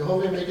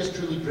 Jehovah, make us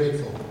truly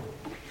grateful.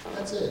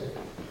 That's it.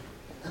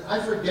 And I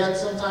forget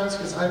sometimes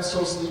because I'm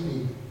so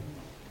sleepy.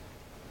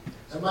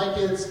 And my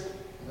kids,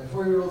 my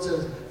 4-year-old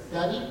says,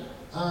 Daddy,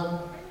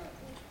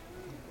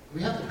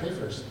 we have to pray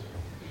first.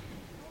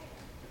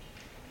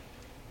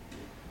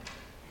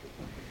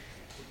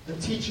 I'm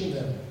teaching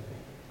them,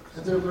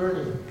 and they're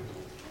learning.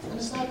 And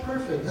it's not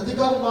perfect, and they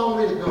got a long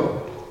way to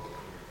go.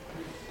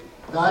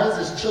 Guys,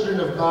 as children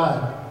of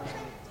God,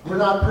 we're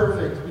not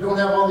perfect. We don't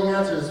have all the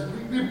answers.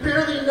 We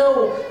barely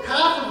know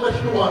half of what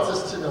He wants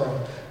us to know.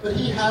 But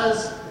you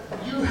have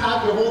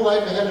your whole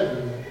life ahead of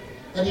you,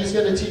 and He's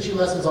going to teach you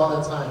lessons all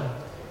the time.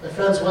 My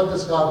friends, what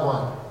does God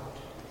want?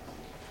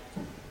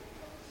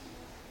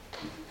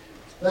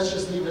 Let's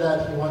just leave it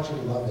at He wants you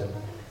to love Him.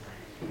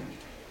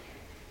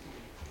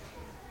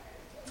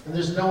 And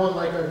there's no one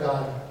like our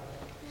God.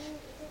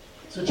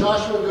 So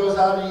Joshua goes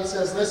out and he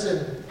says,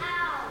 listen,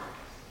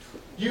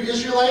 you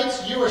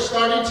Israelites, you are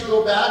starting to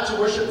go back to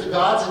worship the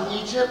gods in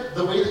Egypt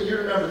the way that you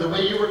remember, the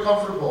way you were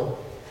comfortable.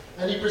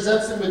 And he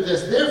presents them with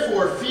this.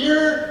 Therefore,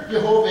 fear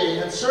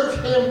Jehovah and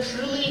serve Him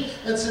truly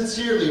and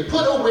sincerely.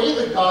 Put away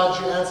the gods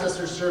your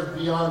ancestors served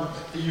beyond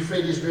the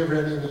Euphrates River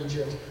and in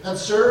Egypt, and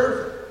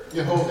serve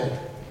Jehovah.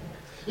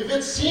 If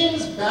it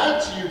seems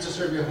bad to you to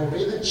serve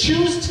Jehovah, then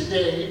choose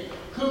today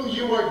whom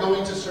you are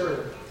going to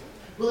serve.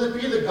 Will it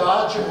be the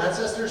gods your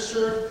ancestors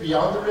served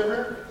beyond the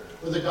river,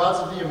 or the gods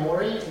of the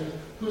Amori in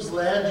whose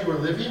land you are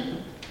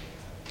living?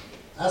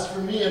 As for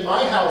me and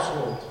my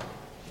household,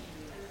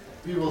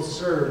 we will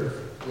serve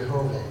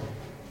Jehovah.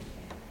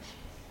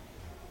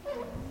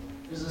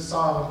 Here's a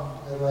song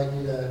I'd like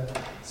you to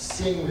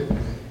sing with me.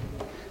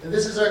 And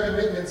this is our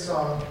commitment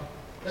song.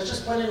 That's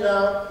just pointing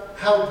out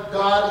how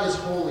God is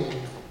holy,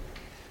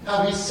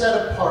 how He's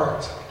set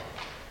apart,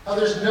 how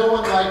there's no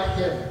one like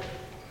Him,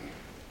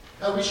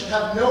 how we should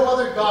have no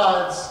other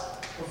gods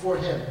before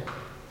Him.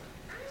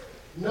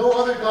 No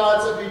other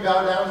gods that we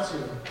bow down to,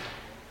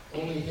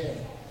 only Him.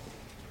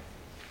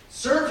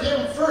 Serve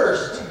Him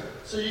first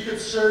so you could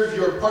serve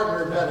your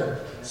partner better.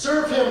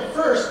 Serve Him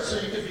first so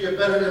you could be a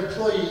better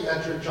employee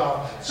at your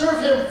job.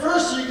 Serve Him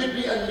first so you could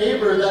be a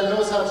neighbor that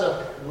knows how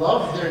to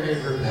love their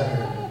neighbor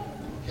better.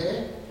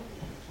 Okay?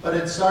 But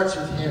it starts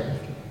with Him.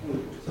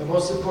 The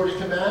most important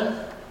command,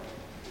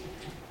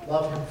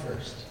 love Him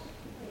first.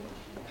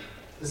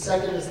 The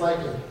second is like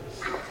it.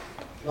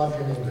 Love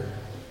your neighbor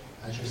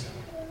as yourself.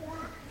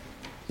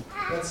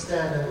 Let's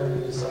stand and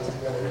learn these songs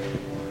together.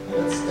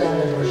 Let's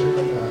stand and worship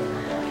our God.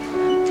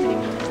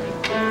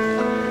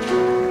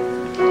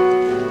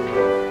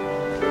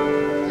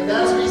 And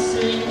as we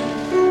sing,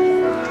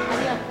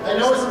 I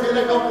know it's been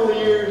a couple of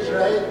years,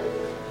 right?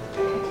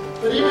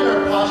 But even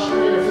our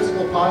posturing, our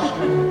physical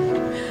posturing,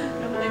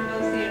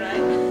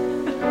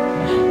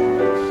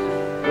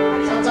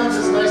 sometimes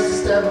it's nice to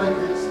stand like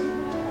this.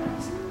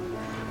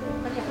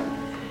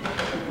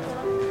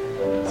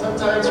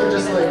 Sometimes we're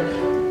just like,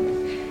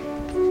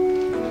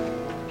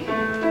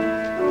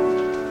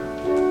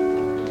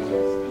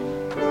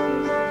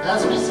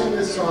 as we sing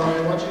this song,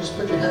 I want you to just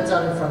put your hands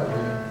out in front of you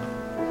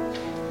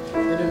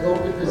in an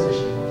open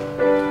position.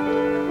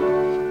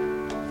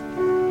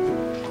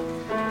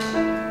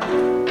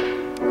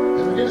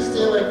 And we're going to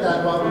stay like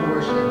that while we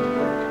worship.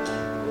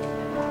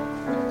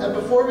 And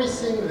before we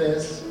sing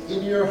this,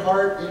 in your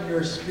heart, in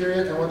your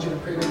spirit, I want you to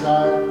pray to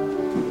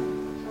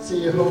God.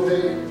 Say,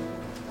 Jehovah,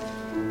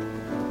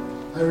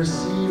 I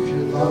receive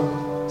your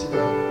love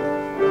today.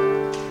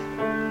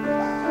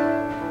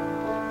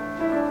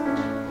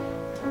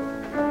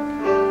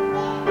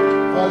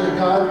 Father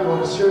God, we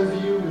want to serve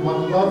you. We want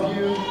to love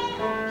you.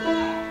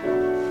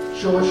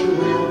 Show us your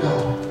way, O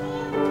God.